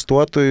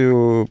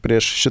protestuotojų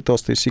prieš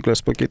šitos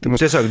taisyklės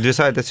pakeitimus. Tiesiog 2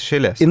 savaitės iš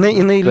eilės.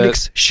 Jinai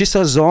liks. Šį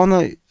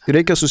sezoną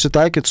reikia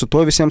susitaikyti su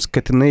tuo visiems,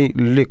 kad jinai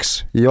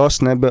liks.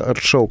 Jos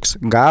nebeatšauks.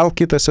 Gal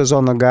kitą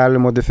sezoną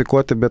gali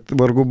modifikuoti, bet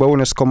vargu bau,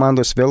 nes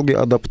komandos vėlgi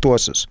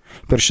adaptuosis.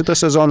 Per šitą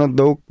sezoną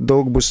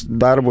daug bus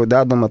darbo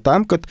dedama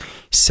tam, kad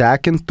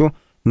sekintų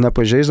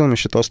nepažeisdami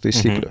šitos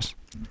taisyklės.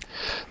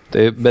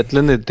 Tai, bet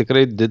Linai,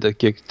 tikrai,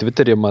 kiek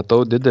Twitter'e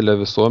matau, didelė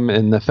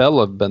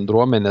NFL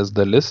bendruomenės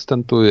dalis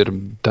ten tų ir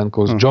ten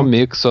koks Joe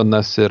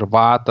Mixonas ir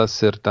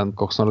Vatas ir ten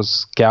koks nors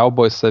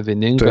Cowboys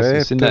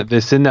savininkas,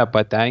 visi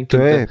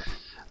nepatenkinti.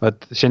 Vat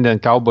šiandien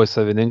Cowboys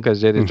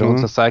savininkas Jerry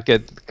Jonesas sakė,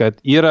 kad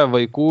yra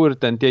vaikų ir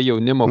ten tie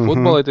jaunimo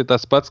futbolai, tai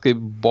tas pats kaip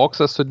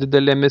boksas su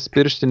didelėmis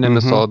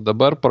pirštinėmis, o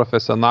dabar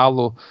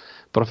profesionalai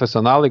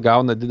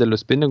gauna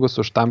didelius pinigus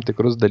už tam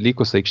tikrus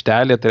dalykus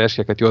aikštelėje, tai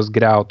reiškia, kad juos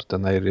griautų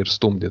tenai ir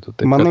stumdytų.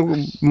 Taip,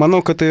 manau,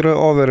 kad tai yra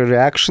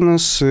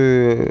overreactionas.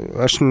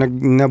 Aš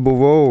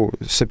nebuvau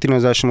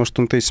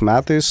 78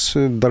 metais,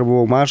 dar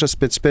buvau mažas,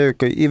 bet spėjau,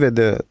 kai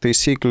įvedė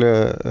taisyklę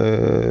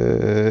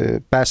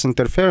pass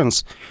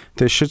interference,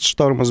 tai šit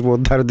štormas buvo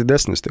dar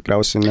didesnis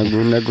tikriausiai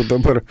negu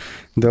dabar.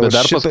 Bet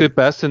dar paskui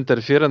pass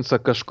interference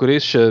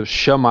kažkuriais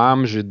šiam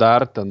amžiui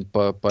dar ten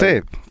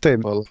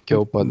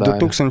palaikiau padarė.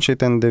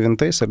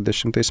 2009 ar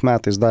 10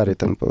 metais darė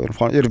ten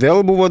PowerPoint. Ir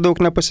vėl buvo daug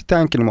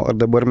nepasitenkinimo. Ar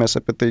dabar mes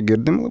apie tai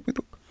girdim labai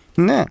daug?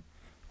 Ne.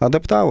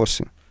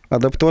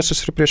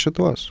 Adaptuosis ir prie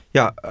šitos.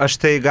 Jo, aš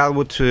tai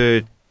galbūt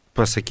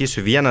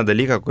pasakysiu vieną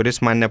dalyką,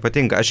 kuris man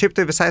nepatinka. Aš šiaip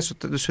tai visai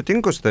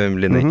sutinku su tavim,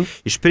 Linai.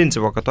 Iš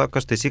principo, kad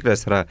tokios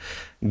taisyklės yra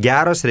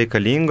geros,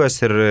 reikalingos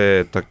ir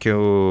tokių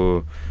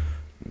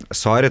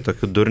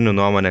durnių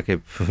nuomonė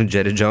kaip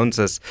Jerry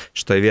Jonesas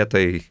šitoj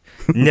vietoj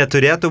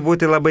neturėtų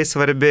būti labai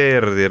svarbi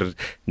ir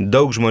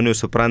daug žmonių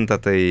supranta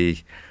tai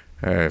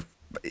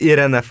ir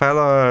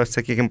NFL-o,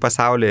 sakykime,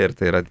 pasaulyje ir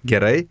tai yra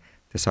gerai.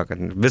 Tiesiog, kad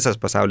visas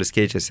pasaulis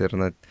keičiasi ir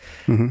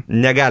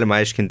negalima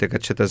aiškinti,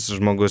 kad šitas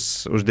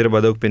žmogus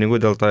uždirba daug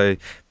pinigų, dėl to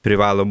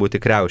privalo būti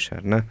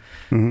kriaušė, ar ne?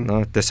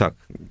 Tiesiog,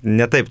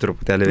 ne taip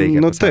truputėlį veikia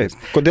pasaulis.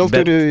 Taip. Kodėl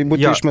turi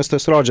būti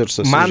išmestas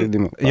Rodgersas į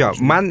žaidimą?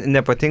 Man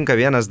nepatinka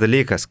vienas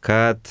dalykas,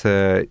 kad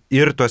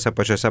ir tuose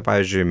pačiuose,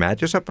 pavyzdžiui,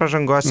 Matthewso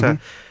pražangose,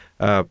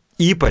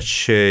 ypač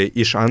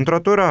iš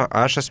antro turo,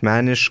 aš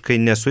asmeniškai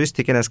nesu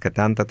įstikinęs, kad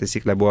ten ta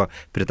taisyklė buvo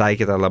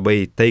pritaikyta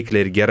labai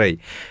taikliai ir gerai.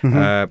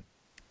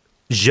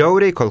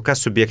 Žiauriai, kol kas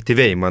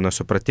subjektyviai mano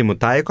supratimu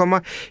taikoma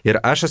ir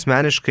aš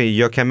asmeniškai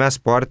jokiame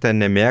sporte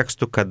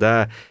nemėgstu,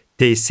 kada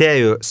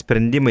teisėjų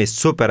sprendimai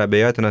super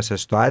abejotinose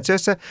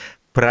situacijose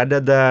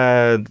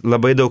pradeda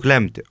labai daug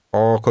lemti.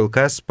 O kol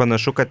kas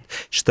panašu, kad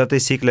šita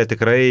taisyklė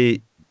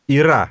tikrai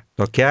yra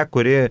tokia,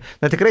 kuri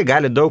tikrai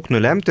gali daug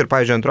nulemti ir,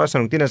 pavyzdžiui, antrose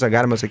rungtynėse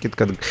galima sakyti,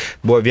 kad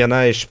buvo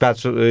viena iš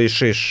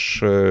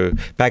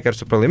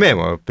Packersų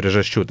pralaimėjimo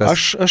priežasčių.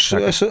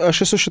 Aš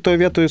esu šitoje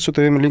vietoje su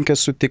tavimi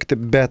linkęs sutikti,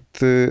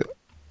 bet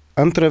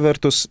antra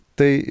vertus,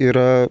 tai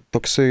yra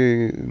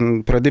toksai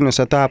pradinis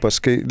etapas,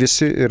 kai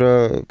visi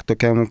yra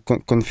tokiam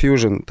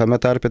confusion, tame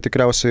tarpe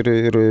tikriausiai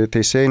ir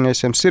teisėjai,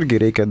 nes jiems irgi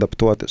reikia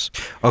adaptuotis.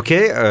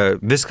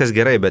 Viskas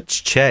gerai, bet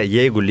čia,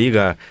 jeigu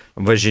lyga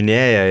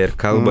važinėja ir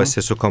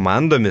kalbasi su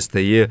komandomis,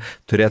 tai ji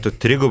turėtų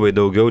trigubai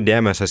daugiau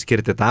dėmesio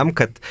skirti tam,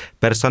 kad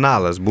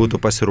personalas būtų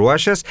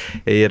pasiruošęs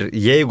ir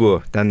jeigu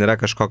ten yra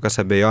kažkokios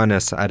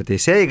abejonės, ar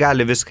teisėjai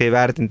gali viską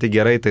įvertinti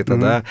gerai, tai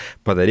tada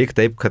padaryk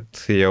taip, kad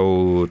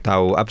jau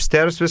tau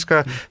upstairs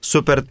viską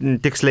super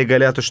tiksliai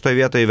galėtų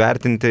šitoje vietoje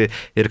įvertinti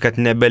ir kad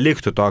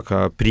nebeliktų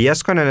tokio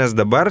prieskonio, nes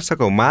dabar,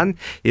 sakau, man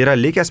yra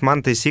likęs,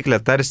 man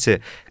taisyklė tarsi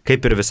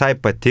kaip ir visai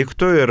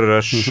patiktų ir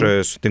aš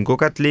sutinku,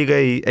 kad lyga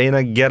eina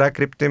gera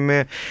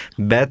kryptimi,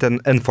 bet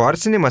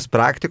enforcinimas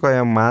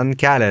praktikoje man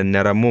kelia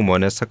neramumo,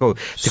 nes sakau,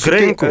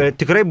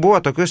 tikrai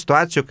buvo tokių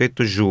situacijų, kai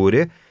tu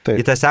žiūri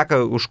į tą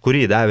seką, už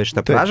kurį davė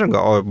šitą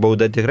pražangą, o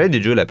bauda tikrai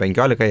didžiulė,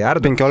 15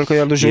 jardų.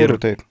 15 jardų žiūriu,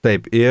 taip.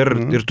 Taip, ir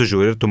tu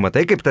žiūri, ir tu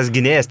matai, kaip tas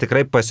gynėjas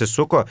tikrai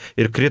pasisuko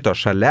ir krito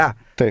šalia.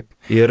 Taip.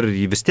 Ir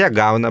vis tiek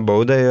gauna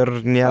baudą ir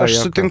nėra.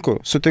 Aš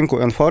sutinku,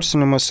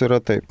 enforcinimas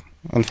yra taip.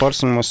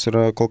 Enforcinimas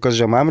yra kol kas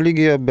žemam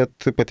lygyje, bet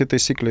pati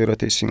taisyklė yra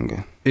teisinga.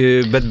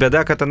 Bet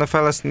bėda, kad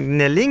NFL'as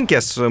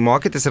nelinkęs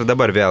mokytis ir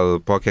dabar vėl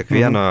po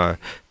kiekvieno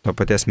to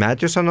paties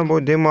Matthewsono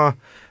baudimo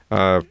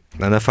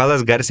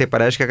NFL'as garsiai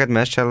pareiškia, kad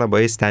mes čia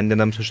labai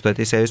standinam su šito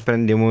teisėjų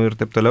sprendimu ir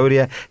taip toliau, ir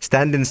jie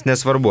standins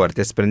nesvarbu, ar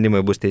tie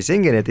sprendimai bus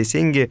teisingi,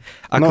 neteisingi,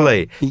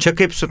 aklai. Čia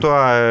kaip su tuo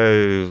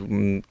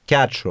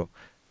keču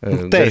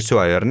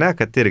garsiuoju, ar ne,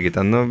 kad irgi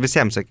ten,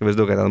 visiems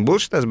akivaizdu, kad ten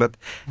bullshitas, bet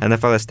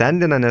NFL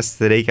standina, nes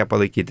reikia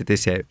palaikyti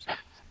teisėjus.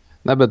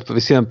 Na, bet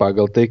visiems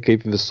pagal tai,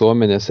 kaip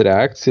visuomenės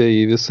reakcija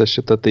į visą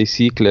šitą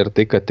taisyklę ir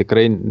tai, kad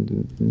tikrai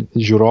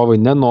žiūrovai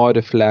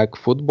nenori flag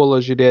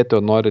futbolo žiūrėti,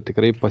 o nori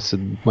tikrai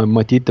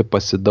matyti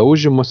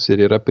pasidaužimus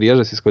ir yra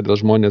priežastys, kodėl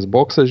žmonės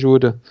boksą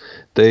žiūri,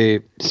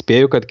 tai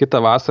spėju, kad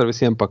kitą vasarą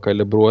visiems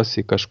pakalibruos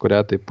į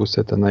kažkurią tai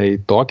pusę tenai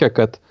tokią,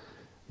 kad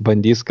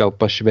bandys gal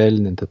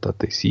pašvelninti tą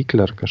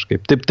taisyklę ar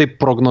kažkaip. Taip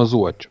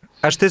prognozuočiau.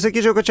 Aš tai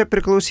sakyčiau, kad čia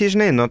priklausys,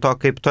 žinai, nuo to,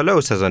 kaip toliau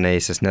sezone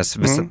eisis, nes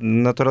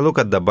natūralu,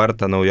 kad dabar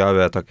ta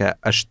naujovė tokia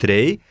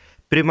aštriai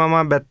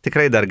primama, bet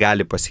tikrai dar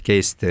gali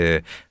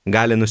pasikeisti,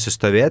 gali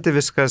nusistovėti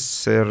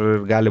viskas ir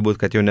gali būti,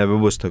 kad jau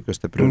nebebus tokių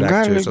stiprių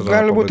reakcijų sezono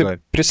gali būti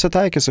pabaigoje.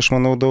 Prisitaikys, aš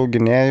manau, daug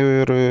gynėjų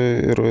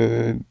ir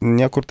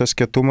niekur tas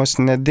kietumas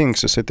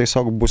nedings, jisai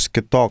tiesiog bus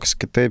kitoks,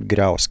 kitaip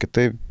griaus,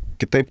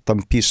 kitaip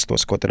tampys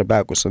tuos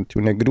quarterbackus ant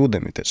jų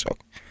negriūdami tiesiog.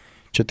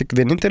 Čia tik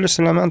vienintelis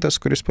elementas,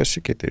 kuris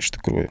pasikeitė iš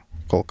tikrųjų,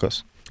 kol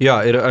kas.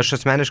 Jo, ir aš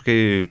asmeniškai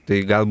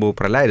tai gal buvau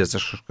praleidęs,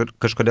 aš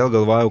kažkodėl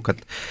galvojau,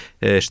 kad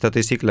šita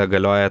taisyklė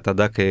galioja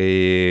tada,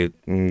 kai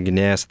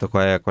gynėjas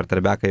atakuoja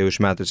quarterbacką jau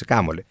išmetusi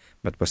kamuolį,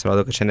 bet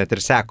pasirodo, kad čia net ir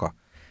seko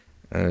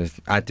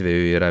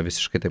atveju yra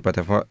visiškai taip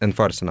pat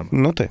enforcinama.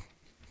 Nu taip.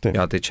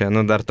 Jo, tai čia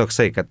dar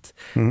toksai, kad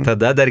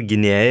tada dar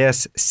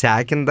gynėjas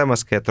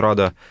sekindamas, kai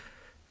atrodo,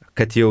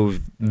 kad jau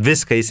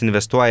viską jis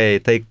investuoja į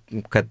tai,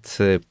 kad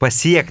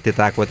pasiekti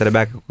tą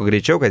quarterbacką kuo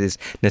greičiau, kad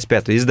jis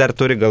nespėtų. Jis dar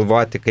turi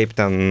galvoti, kaip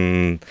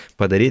ten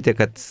padaryti,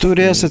 kad...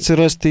 Turės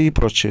atsirasti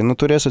įpročiai.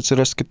 Turės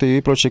atsirasti kitai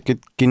įpročiai,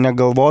 kai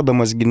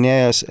negalvodamas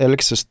gynėjas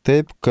elgsis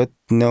taip, kad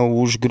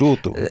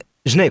neužgriūtų.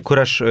 Žinai,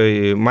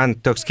 man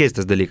toks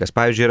keistas dalykas.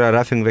 Pavyzdžiui, yra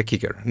roughing the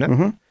kicker,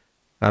 ne?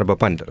 Arba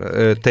punter.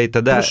 Tai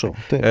tada... Prašau,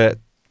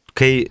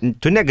 kai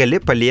tu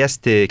negali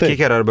paliesti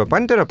kickerio arba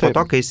punterio po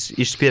to, kai jis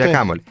išspyrė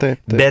kamuolį.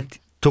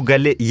 Bet tu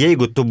gali,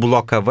 jeigu tu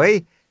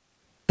blokavai,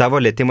 tavo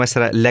lietimas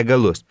yra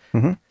legalus.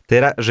 Tai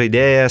yra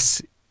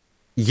žaidėjas,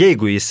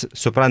 jeigu jis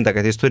supranta,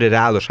 kad jis turi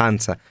realų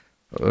šansą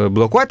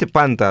blokuoti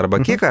pantą arba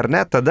kiką, ar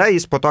ne, tada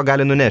jis po to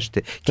gali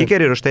nunešti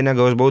kikerį ir už tai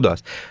negaus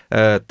baudos.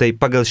 Tai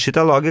pagal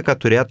šitą logiką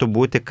turėtų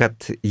būti,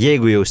 kad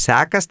jeigu jau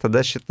sekas,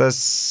 tada šitas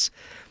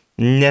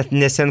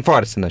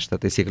nesienforcina šitą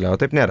taisyklę, o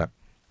taip nėra.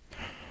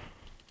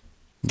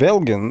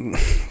 Vėlgi,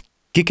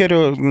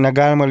 kikerio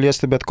negalima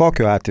liesti bet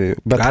kokiu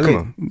atveju. Bet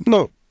galima?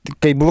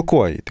 Kai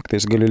blokuoji, tik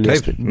tais gali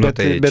liesti.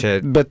 Taip,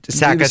 bet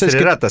sekas ir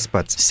yra tas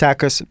pats.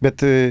 Sekas,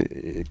 bet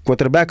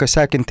quarterbacką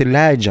sekinti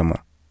leidžiama.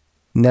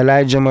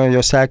 Neleidžiama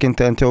jo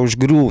sekinti ant jo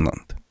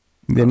užgriūnant.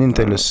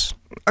 Vienintelis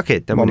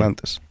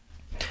momentas.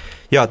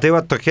 Jo, tai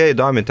va tokia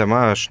įdomi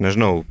tema, aš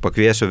nežinau,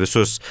 pakviesiu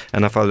visus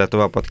NFL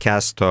Lietuva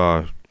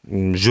Podcast'o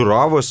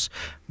žiūrovus.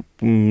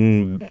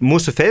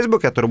 Mūsų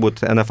Facebook'e,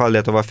 turbūt NFL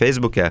Lietuva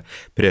Facebook'e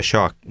prie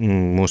šio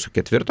mūsų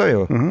 4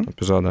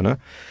 epizodo, ne,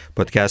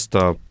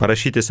 podcast'o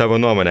parašyti savo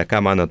nuomonę, ką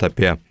manot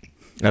apie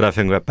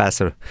roughing the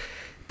passer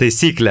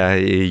taisyklę,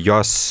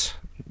 jos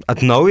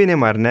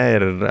atnaujinimą, ar ne,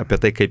 ir apie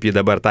tai, kaip jį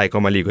dabar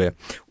taikoma lygoje.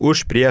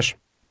 Už, prieš,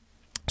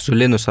 su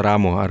linu, su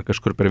ramu ar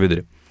kažkur per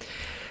vidurį.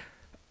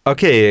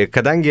 Ok,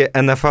 kadangi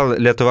NFL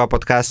Lietuva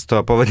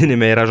podcast'o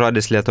pavadinime yra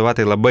žodis Lietuva,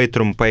 tai labai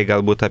trumpai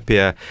galbūt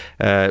apie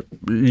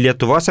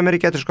Lietuvos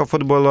amerikietiško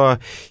futbolo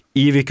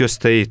įvykius,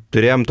 tai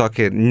turėjom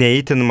tokį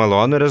neįtin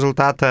malonų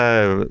rezultatą.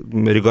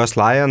 Rygos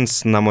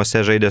Lions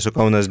namuose žaidė su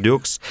Kaunas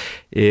Dukes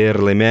ir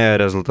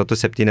laimėjo rezultatu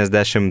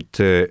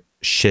 76-0.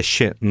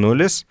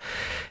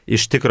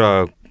 Iš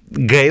tikro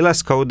gaila,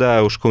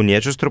 skauda už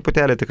kauniečius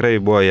truputėlį, tikrai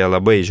buvo jie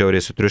labai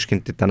žiauriai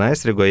sutriuškinti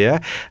tenais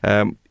Rygoje.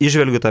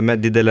 Išvelgiu tame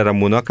didelę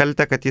Ramūno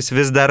kaltę, kad jis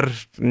vis dar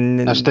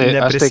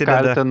neprisideda. Aš tai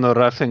kaltinu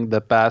roughing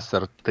the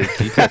passer, tai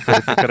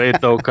tikrai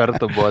daug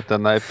kartų buvo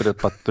tenai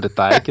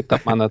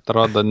pritaikyta, man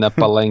atrodo,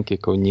 nepalankiai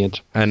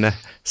kauniečių. Ne,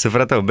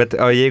 supratau, bet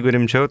o jeigu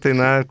rimčiau, tai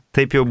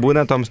taip jau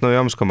būna toms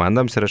naujoms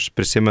komandoms ir aš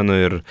prisimenu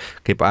ir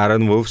kaip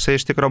Aaron Wolfsai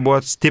iš tikro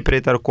buvo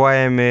stipriai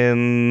tarkuojami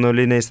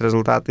nuliniais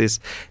rezultatais,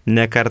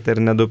 ne kartą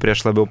ir ne du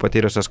prieš labiau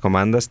patyrusios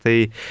komandas,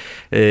 tai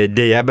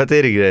dėja, bet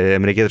tai irgi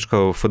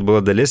amerikietiško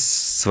futbolo dalis.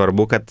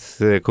 Svarbu, kad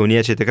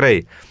kauniečiai tikrai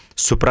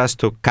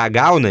suprastų, ką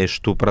gauna iš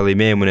tų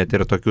pralaimėjimų, net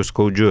ir tokių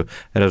skaudžių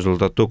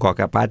rezultatų,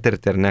 kokią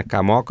patirtį ir ne,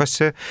 ką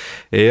mokosi.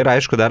 Ir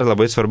aišku, dar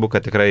labai svarbu,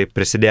 kad tikrai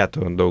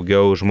prisidėtų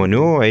daugiau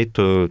žmonių,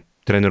 eitų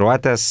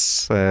treniruotės,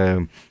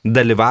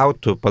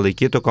 dalyvautų,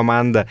 palaikytų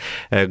komandą.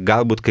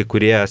 Galbūt kai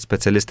kurie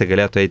specialistai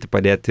galėtų eiti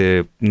padėti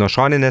nuo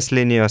šoninės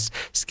linijos,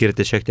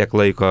 skirti šiek tiek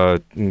laiko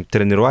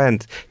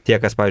treniruojant, tie,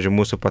 kas, pavyzdžiui,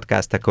 mūsų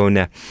podcast'e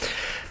Kaune.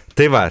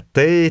 Tai va,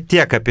 tai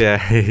tiek apie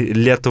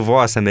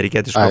Lietuvos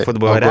amerikietiško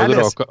futbolo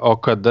realijas. O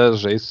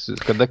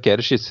kada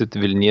keršysit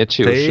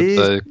Vilniečiai už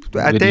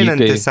šitą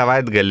ateinantį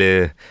savaitgalį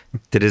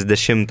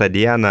 30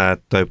 dieną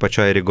toj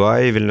pačioj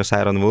Rygoje Vilnius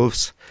Iron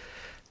Wolves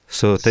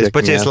su tais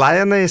pačiais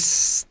Lionais,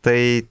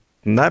 tai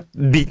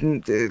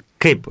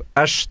kaip,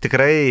 aš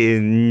tikrai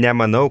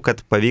nemanau,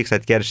 kad pavyks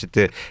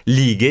atkeršyti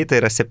lygiai,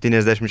 tai yra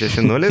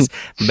 76-0,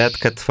 bet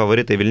kad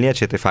favoritai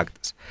Vilniečiai, tai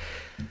faktas.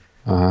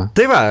 Aha.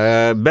 Tai va,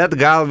 bet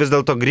gal vis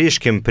dėlto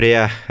grįžkim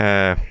prie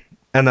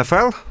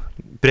NFL,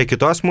 prie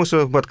kitos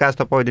mūsų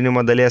podcasto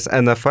pavadinimo dalies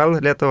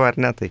NFL Lietuva, ar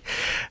ne? Tai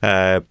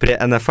prie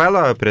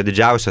NFL, prie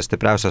didžiausios,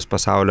 stipriausios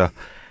pasaulio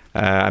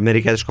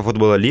amerikietiško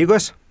futbolo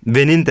lygos,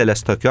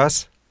 vienintelės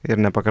tokios ir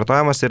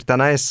nepakartojamas, ir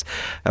tenais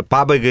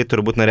pabaigai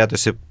turbūt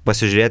norėtųsi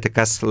pasižiūrėti,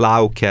 kas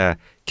laukia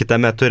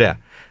kitame ture.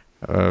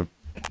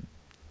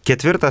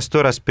 4.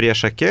 turas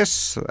prieš akis,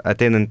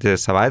 ateinantį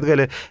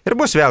savaitgalį, ir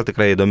bus vėl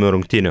tikrai įdomių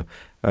rungtynių.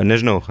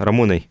 Nežinau,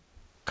 Ramūnai,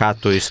 ką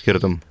tu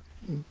išskirtum?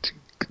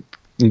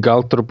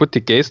 Gal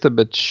truputį keista,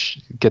 bet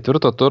 4.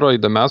 turo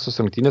įdomiausios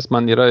rungtynės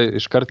man yra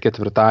iškart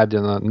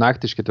ketvirtadienį,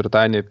 naktį iš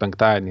ketvirtadienį į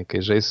penktadienį, kai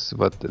žais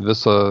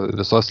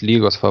visos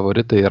lygos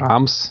favoritai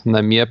Rams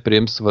namie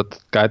priims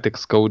ką tik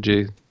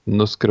skaudžiai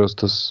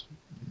nuskriaustus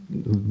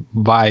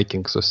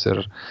Vikingsus,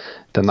 ir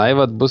tenai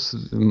bus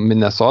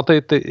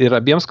Minnesotai, ir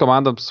abiems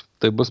komandams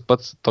tai bus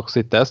pats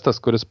toksai testas,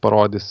 kuris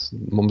parodys,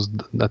 mums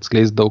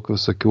atskleis daug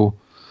visokių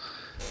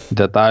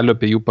detalių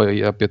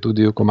apie tų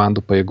dviejų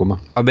komandų pajėgumą.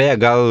 O beje,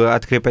 gal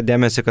atkreipia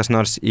dėmesį kas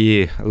nors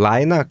į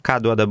lainą,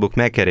 ką duoda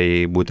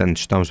bookmakeriai būtent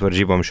šitoms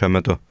varžyboms šiuo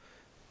metu?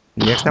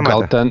 Niekas nematė?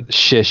 Gal ten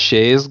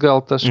 6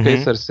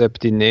 taškais ar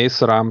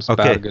 7 Rams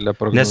pergalę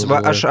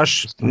prognozuoja. Nes aš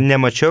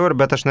nemačiau,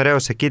 bet aš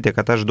norėjau sakyti,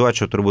 kad aš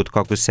duočiau turbūt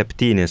kokius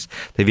 7.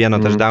 Tai vieno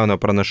touchdowno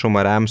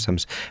pranašumą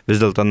Ramsams. Vis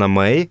dėlto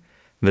namai,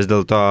 vis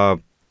dėlto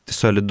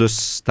solidus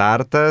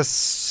startas,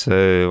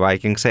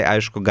 Vikingsai,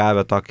 aišku,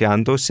 gavę tokį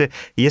antausį,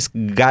 jis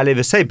gali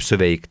visaip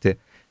suveikti.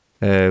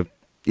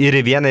 Ir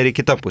į vieną, ir į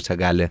kitą pusę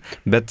gali.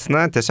 Bet,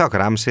 tiesiog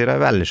Ramsai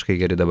yra velniškai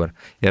geri dabar.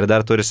 Ir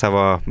dar turi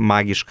savo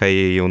magišką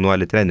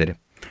jaunuolį trenerį.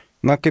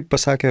 Kaip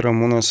pasakė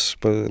Ramūnas,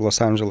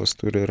 Los Andželas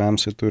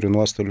Ramsai turi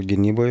nuostolių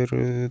gynyboje ir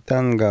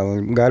ten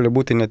gali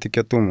būti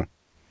netikėtumų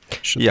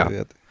šitą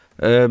vietą.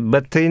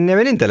 Bet tai ne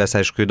vienintelės,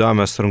 aišku,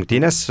 įdomios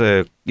rungtynės.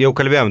 Jau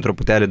kalbėjom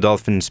truputėlį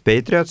Dolphins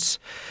Patriots,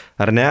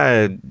 ar ne?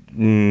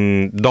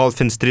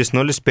 Dolphins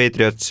 3-0,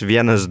 Patriots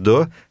 1-2.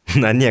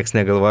 Nieks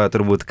negalvoja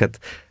turbūt, kad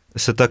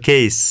su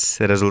tokiais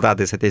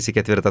rezultatais ateis į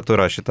 4.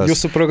 turą šitos.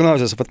 Jūsų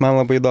prognozės, man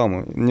labai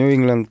įdomu. New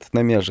England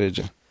namie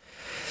žaidžia.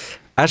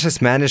 Aš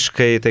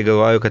asmeniškai tai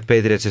galvoju, kad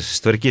Patriots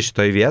susitvarkys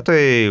šitoj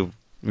vietoj.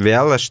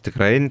 Vėl aš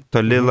tikrai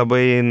toli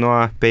labai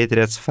nuo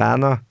Patriots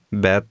fano,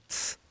 bet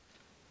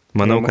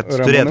manau, kad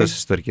turėtų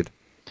susitvarkyti.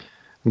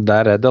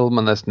 Dar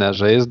Edelmanas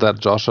nežais, dar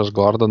Joshas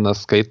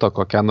Gordonas skaito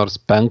kokią nors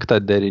 5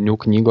 derinių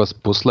knygos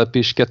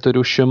puslapį iš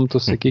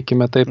 400,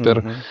 sakykime taip,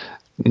 ir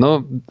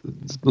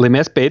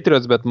laimės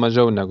Patriots, bet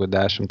mažiau negu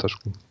 10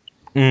 taškų.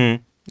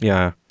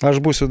 Aš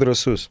būsiu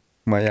drąsus,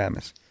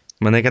 Miamis.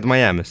 Manai, kad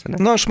Miamis, ne?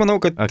 Aš manau,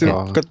 kad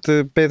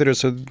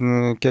Patriots,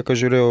 kiek aš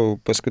žiūrėjau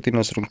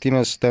paskutinės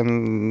rungtynės,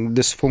 ten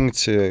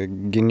disfunkcija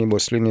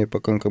gynybos linijai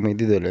pakankamai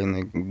didelė,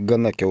 jinai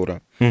gana kiaura.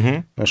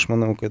 Aš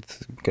manau, kad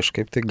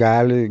kažkaip tai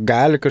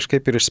gali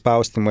kažkaip ir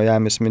išspausti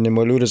Miamis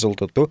minimalių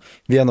rezultatų,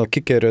 vieno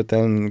kikerio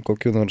ten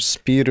kokių nors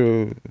spyrių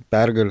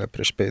pergalę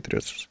prieš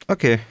Patriots.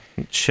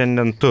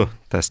 Šiandien tu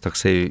tas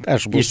toksai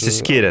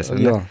išsiskyręs.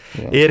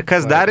 Ir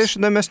kas dar iš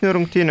įdomesnių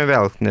rungtynių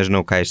vėl,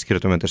 nežinau, ką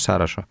išskirtumėt iš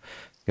sąrašo.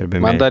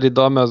 Man dar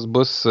įdomios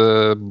bus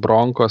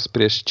Broncos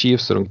prieš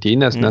Chiefs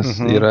rungtynės,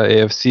 nes yra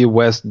AFC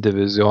West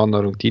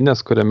diviziono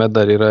rungtynės, kuriame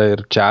dar yra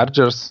ir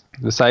Chargers.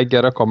 Visai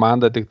gera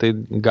komanda, tik tai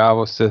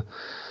gavosi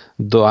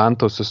 2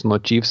 antausius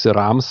nuo Chiefs ir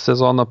Rams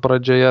sezono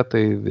pradžioje,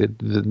 tai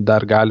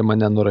dar galima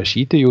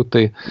nenurašyti jų,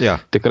 tai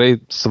tikrai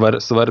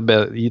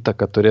svarbę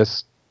įtaką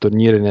turės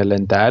turnyrinė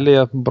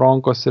lentelėje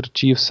Broncos ir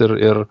Chiefs,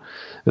 ir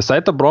visai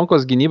ta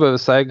Broncos gynyba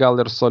visai gal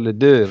ir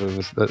solidi,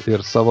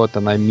 ir savo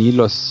tenai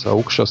mylios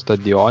aukščio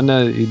stadione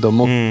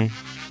įdomu,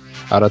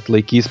 ar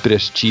atlaikys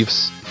prieš Chiefs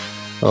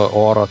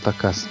oro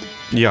takas.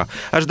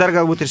 Aš dar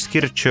galbūt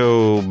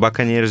išskirčiau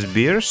Buccaneers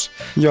Bears.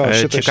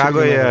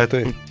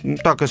 Čikagoje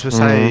tokios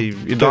visai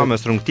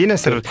įdomios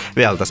rungtynės, ir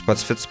vėl tas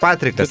pats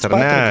Fitzpatrickas, ar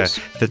ne?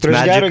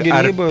 Fitzmagic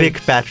ar Pick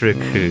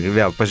Patrick,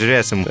 vėl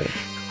pažiūrėsim,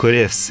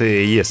 kuris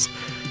jis.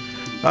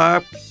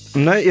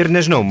 Na ir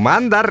nežinau,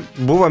 man dar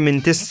buvo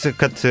mintis,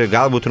 kad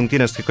galbūt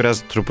rungtynės kai kurias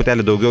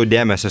truputėlį daugiau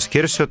dėmesio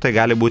skirsiu, tai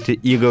gali būti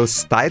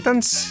Eagles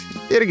Titans,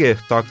 irgi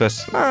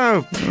tokios,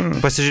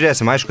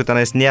 pasižiūrėsim, aišku,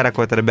 tenais nėra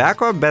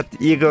quarterbacko, bet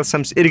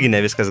Eaglesams irgi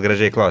ne viskas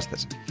gražiai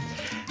klostės.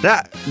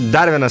 Na,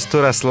 dar vienas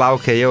turas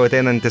laukia jau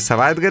ateinantį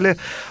savaitgalį,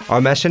 o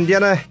mes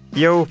šiandieną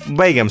jau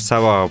baigiam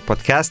savo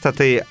podcastą,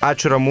 tai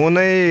ačiū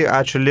Ramūnai,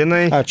 ačiū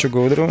Linai. Ačiū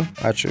Gaudriau,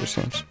 ačiū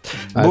visiems.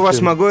 Buvo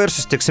smagu ir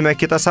susitiksime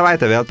kitą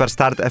savaitę vėl per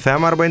Start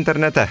FM arba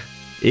internete.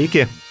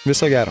 Iki.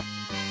 Viso gero.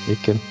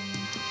 Iki.